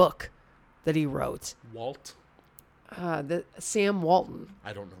book that he wrote. Walt. The Sam Walton.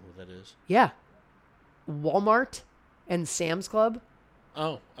 I don't know who that is. Yeah. Walmart and Sam's Club.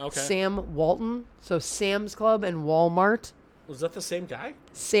 Oh, okay. Sam Walton. So Sam's Club and Walmart. Was that the same guy?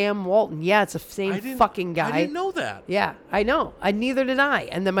 Sam Walton. Yeah, it's the I same didn't- fucking guy. I didn't know that. Yeah, I know. Neither did I.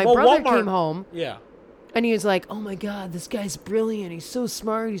 And then my Well, brother Walmart- came home Yeah. and he was like, "Oh my god, this guy's brilliant. He's so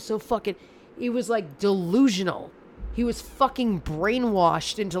smart. He's so fucking." He was delusional. He was fucking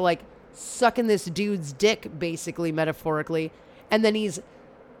brainwashed into sucking this dude's dick, basically metaphorically, and then he's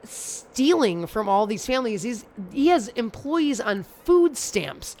stealing from all these families. He has employees on food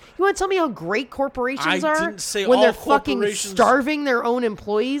stamps. You want to tell me how great corporations I are didn't say when all they're fucking corporations- starving their own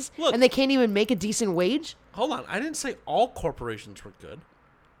employees Look. and they can't even make a decent wage? Hold on. I didn't say all corporations were good.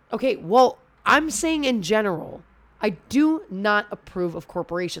 Okay, well, I'm saying in general, I do not approve of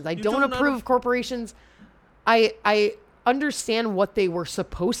corporations. I don't do not approve of corporations. I understand what they were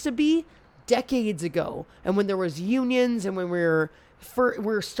supposed to be decades ago, and when there was unions, and when we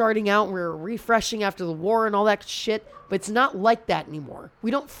were starting out, and we were refreshing after the war and all that shit. But it's not like that anymore.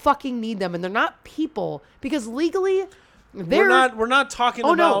 We don't fucking need them, and they're not people because legally, they're We're not talking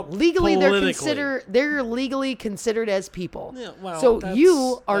Oh no! about Legally, politically. they're legally considered as people. Yeah, well, so that's-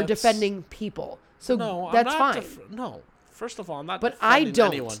 you are that's- defending people. So No, that's I'm not fine. no. First of all, I'm not But I defending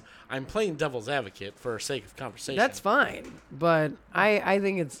don't. anyone. I'm playing devil's advocate for sake of conversation. That's fine. But I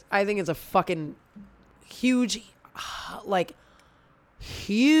think it's a fucking huge,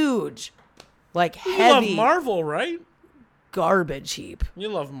 huge, You heavy love Marvel, right? garbage heap. You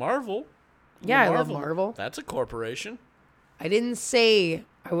love Marvel. Yeah, I love Marvel. That's a corporation. I didn't say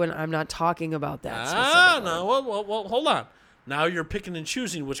I'm not talking about that. Ah, specifically. no. Well, hold on. Now you're picking and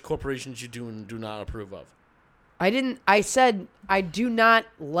choosing which corporations you do and do not approve of. I said I do not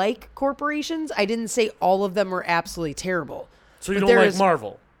like corporations. I didn't say all of them are absolutely terrible. So you But don't like there's-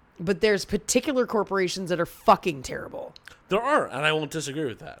 Marvel. But there's particular corporations that are fucking terrible. There are, and I won't disagree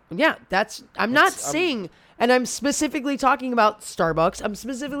with that. Yeah, I'm not saying, and I'm specifically talking about Starbucks. I'm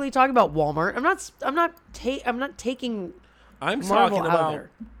specifically talking about Walmart. I'm not taking I'm Marvel talking out about there.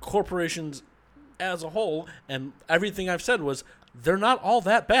 corporations as a whole, and everything I've said was they're not all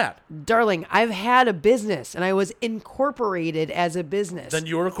that bad. Darling, I've had a business and I was incorporated as a business. Then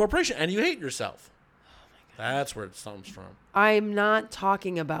you're a corporation and you hate yourself. That's where it comes from. I'm not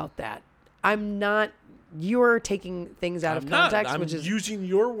talking about that. I'm not you're taking things out of context, I'm which is using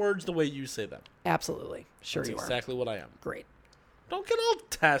your words the way you say them. absolutely sure That's you exactly what I am. are. Great. Don't get all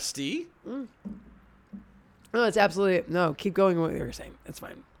testy. No, it's absolutely no. Keep going with what you were saying. It's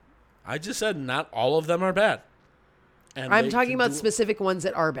fine. I just said not all of them are bad. And I'm they talking can about do- specific ones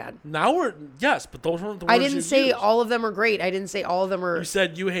that are bad. Now we're yes, but those weren't the words I didn't you say used. all of them are great. I didn't say all of them are. You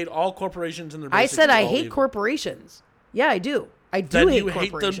said you hate all corporations and their. I said I all hate evil. corporations. Yeah, I do. I do Then hate you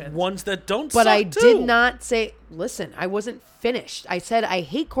hate corporations. the ones that don't. But suck I too. did not say. Listen, I wasn't finished. I said I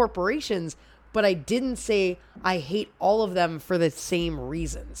hate corporations, but I didn't say I hate all of them for the same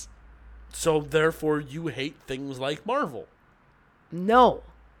reasons. So therefore, you hate things like Marvel. No.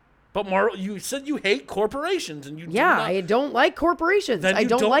 But Marvel, you said you hate corporations, and you do Yeah, not, I don't like corporations. then I you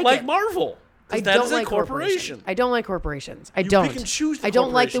don't like it. Marvel. 'Cause I that don't is a like corporation. corporations. I don't like corporations. I You don't. pick and choose the I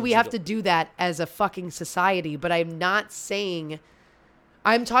don't like that we have corporations to you do that as a fucking society. But I'm not saying.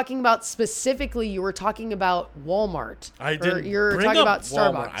 I'm talking about specifically. You were talking about Walmart. I Or didn't. you're bring talking up about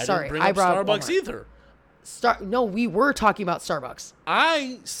Starbucks. Walmart. I Sorry, didn't bring I up brought up Starbucks Walmart. either. No, we were talking about Starbucks.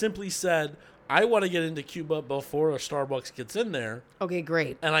 I simply said I want to get into Cuba before a Starbucks gets in there. Okay,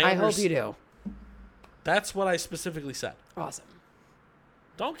 great. And I hope you do. That's what I specifically said. Awesome.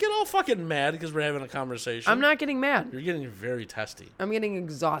 Don't get all fucking mad because we're having a conversation. I'm not getting mad. You're getting very testy. I'm getting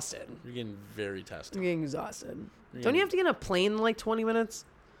exhausted. You're getting very testy. I'm getting exhausted. Yeah. Don't you have to get on a plane in like 20 minutes?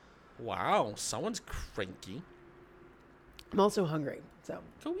 Wow, someone's cranky. I'm also hungry. So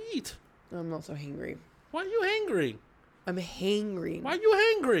Go eat. I'm also hangry. Why are you hangry? I'm hangry. Why are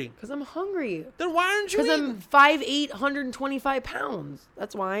you hangry? Because I'm hungry. Then why aren't you Because eating? I'm 5'8", 125 pounds.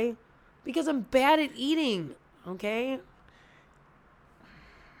 That's why. Because I'm bad at eating. Okay?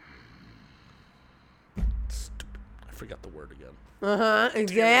 Stupid. I forgot the word again. Uh-huh.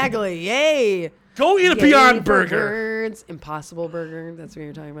 Exactly. Yay. Go eat a Yay Beyond for Burger. birds. Impossible Burger. That's what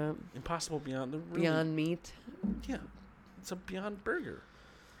you're talking about. Impossible Beyond. They're really, Beyond Meat. Yeah, it's a Beyond Burger.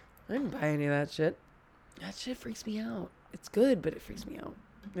 I didn't buy any of that shit. That shit freaks me out. It's good, but it freaks me out.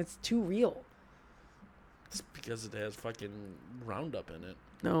 It's too real. It's because it has fucking Roundup in it.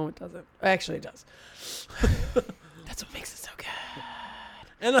 No, it doesn't. Actually, it does. That's what makes it so good.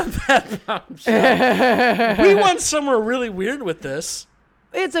 And on that bombshell, we went somewhere really weird with this.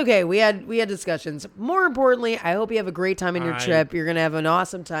 It's okay. We had discussions. More importantly, I hope you have a great time on your trip. You're gonna have an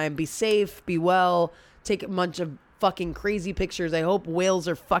awesome time. Be safe. Be well. Take a bunch of fucking crazy pictures. I hope whales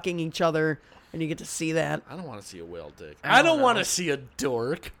are fucking each other, and you get to see that. I don't want to see a whale dick. I I don't don't want know. to see a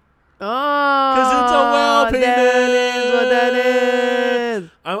dork. Oh, Because it's a whale penis. That is what that is.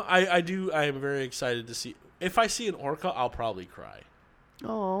 I do. I am very excited to see. If I see an orca, I'll probably cry.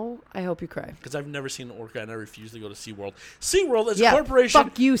 Oh, I hope you cry. Because I've never seen an orca and I refuse to go to SeaWorld. SeaWorld is Yeah, a corporation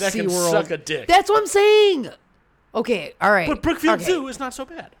fuck you, that can SeaWorld. suck a dick. That's what I'm saying. Okay, all right. But Brookfield okay. Zoo is not so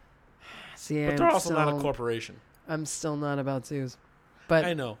bad. See, But they're also not a corporation. I'm still not about zoos. But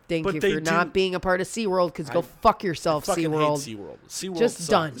I know. Thank But you they for do- not being a part of SeaWorld, because go I fuck yourself, Fucking SeaWorld. hate SeaWorld. SeaWorld Just sucks.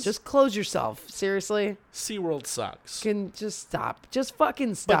 done. Just close yourself. Seriously? SeaWorld sucks. Can just stop. Just fucking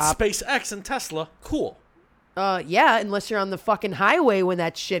But stop. SpaceX and Tesla, cool. Yeah, unless you're on the fucking highway when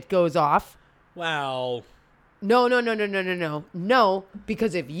that shit goes off. Wow. No. No,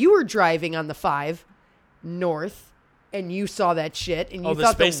 because if you were driving on the 5 north and you saw that shit and you The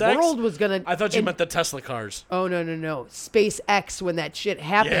thought the SpaceX? world was gonna, I thought you and- meant the Tesla cars. Oh no! SpaceX when that shit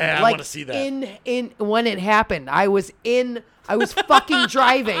happened. Yeah, I like wanna see that. In when it happened, I was fucking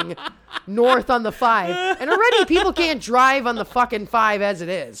driving north on the 5, and already people can't drive on the fucking 5 as it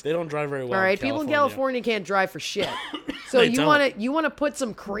is. They don't drive very well. All right, people in California can't drive for shit. So They you don't. want to put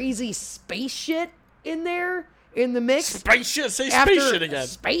some crazy space shit in there in the mix? Space shit. Say After space shit again.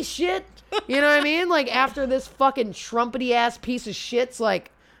 Space shit? You know what I mean? Like after this fucking trumpety ass piece of shit's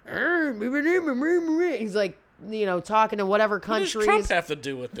like, he's like, talking to whatever What does countries. Trump have to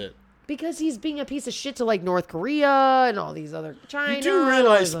do with it? Because he's being a piece of shit to like North Korea and all these other China. You do and all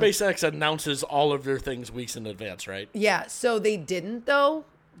realize these other- SpaceX announces all of their things weeks in advance, right? Yeah, so they didn't though.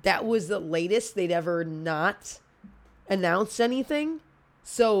 That was the latest they'd ever not announced anything.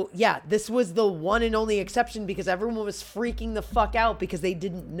 So yeah, this was the one and only exception because everyone was freaking the fuck out because they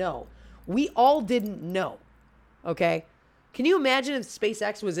didn't know. We all didn't know. Okay? Can you imagine if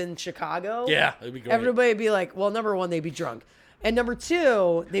SpaceX was in Chicago? Yeah, it'd be great. Everybody would be like, well, number one, they'd be drunk. And number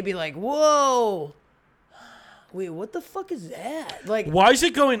two, they'd be like, whoa. Wait, what the fuck is that? Like, Why is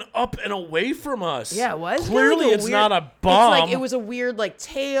it going up and away from us? yeah, it was Clearly, kinda it's weird- not a bomb. It's like it was a weird like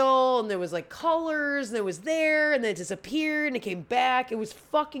tail, and there was like colors, and it was there, and then it disappeared, and it came back. It was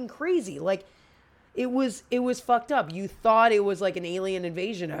fucking crazy. Like, it was fucked up. You thought it was like an alien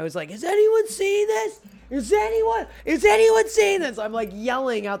invasion. I was like, has anyone seen this? is anyone seeing this? I'm like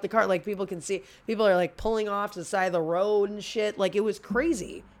yelling out the car. Like people can see, people are like pulling off to the side of the road and shit. Like it was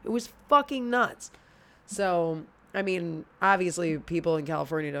crazy. It was fucking nuts. So, I mean, obviously people in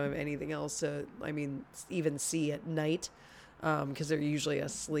California don't have anything else to, even see at night, because they're usually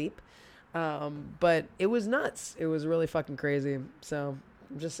asleep. But it was nuts. It was really fucking crazy. So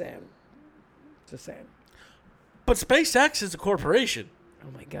I'm just saying. But SpaceX is a corporation. Oh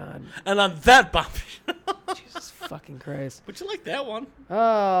my God. And on that bombshell. Jesus fucking Christ. Would you like that one?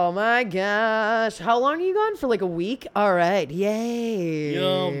 Oh my gosh. How long are you gone? For like a week? All right. Yay.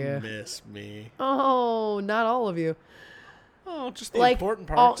 You'll miss me. Oh, not all of you. Oh, just the important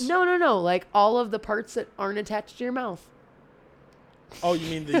parts. No. Like all of the parts that aren't attached to your mouth. Oh, you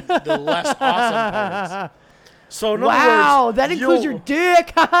mean the less awesome parts. So in other words, that includes your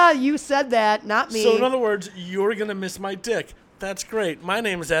dick. Haha, you said that, not me. So in other words, you're going to miss my dick. That's great. My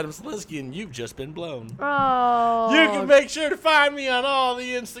name is Adam Selesky, and you've just been blown. Oh. You can make sure to find me on all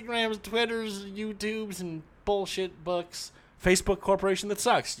the Instagrams, Twitters, YouTubes, and bullshit books. Facebook Corporation That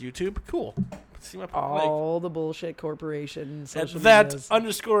Sucks. YouTube, cool. See my all the bullshit corporation. At that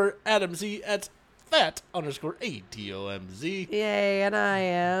 _Adam Z. At that _ ADOMZ. Yay, and I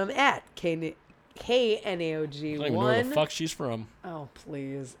am at KNAOG1. I don't even know where the fuck she's from. Oh,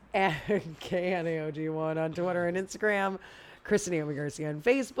 please. At KNAOG1 on Twitter and Instagram. Kristen Naomi Garcia on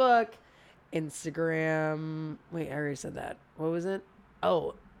Facebook. Instagram. Wait, I already said that. What was it?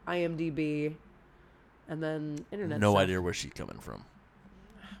 Oh, IMDb. And then internet No stuff. idea where she's coming from.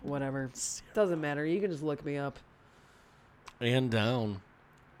 Whatever. Doesn't matter. You can just look me up. And down.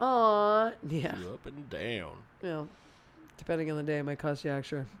 Aw. Yeah. Up and down. Yeah. Depending on the day, it might cost you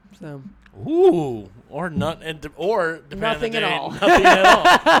extra. So. Ooh. Or not. Or depending Nothing on the day, at all. Nothing at all.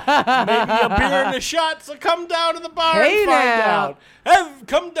 Maybe a beer and a shot. So come down to the bar and find out.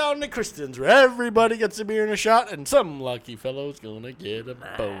 Come down to Kristen's where everybody gets a beer and a shot, and some lucky fellow's gonna get a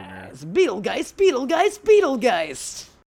boner. Beetlegeist, Beetlegeist, Beetlegeist.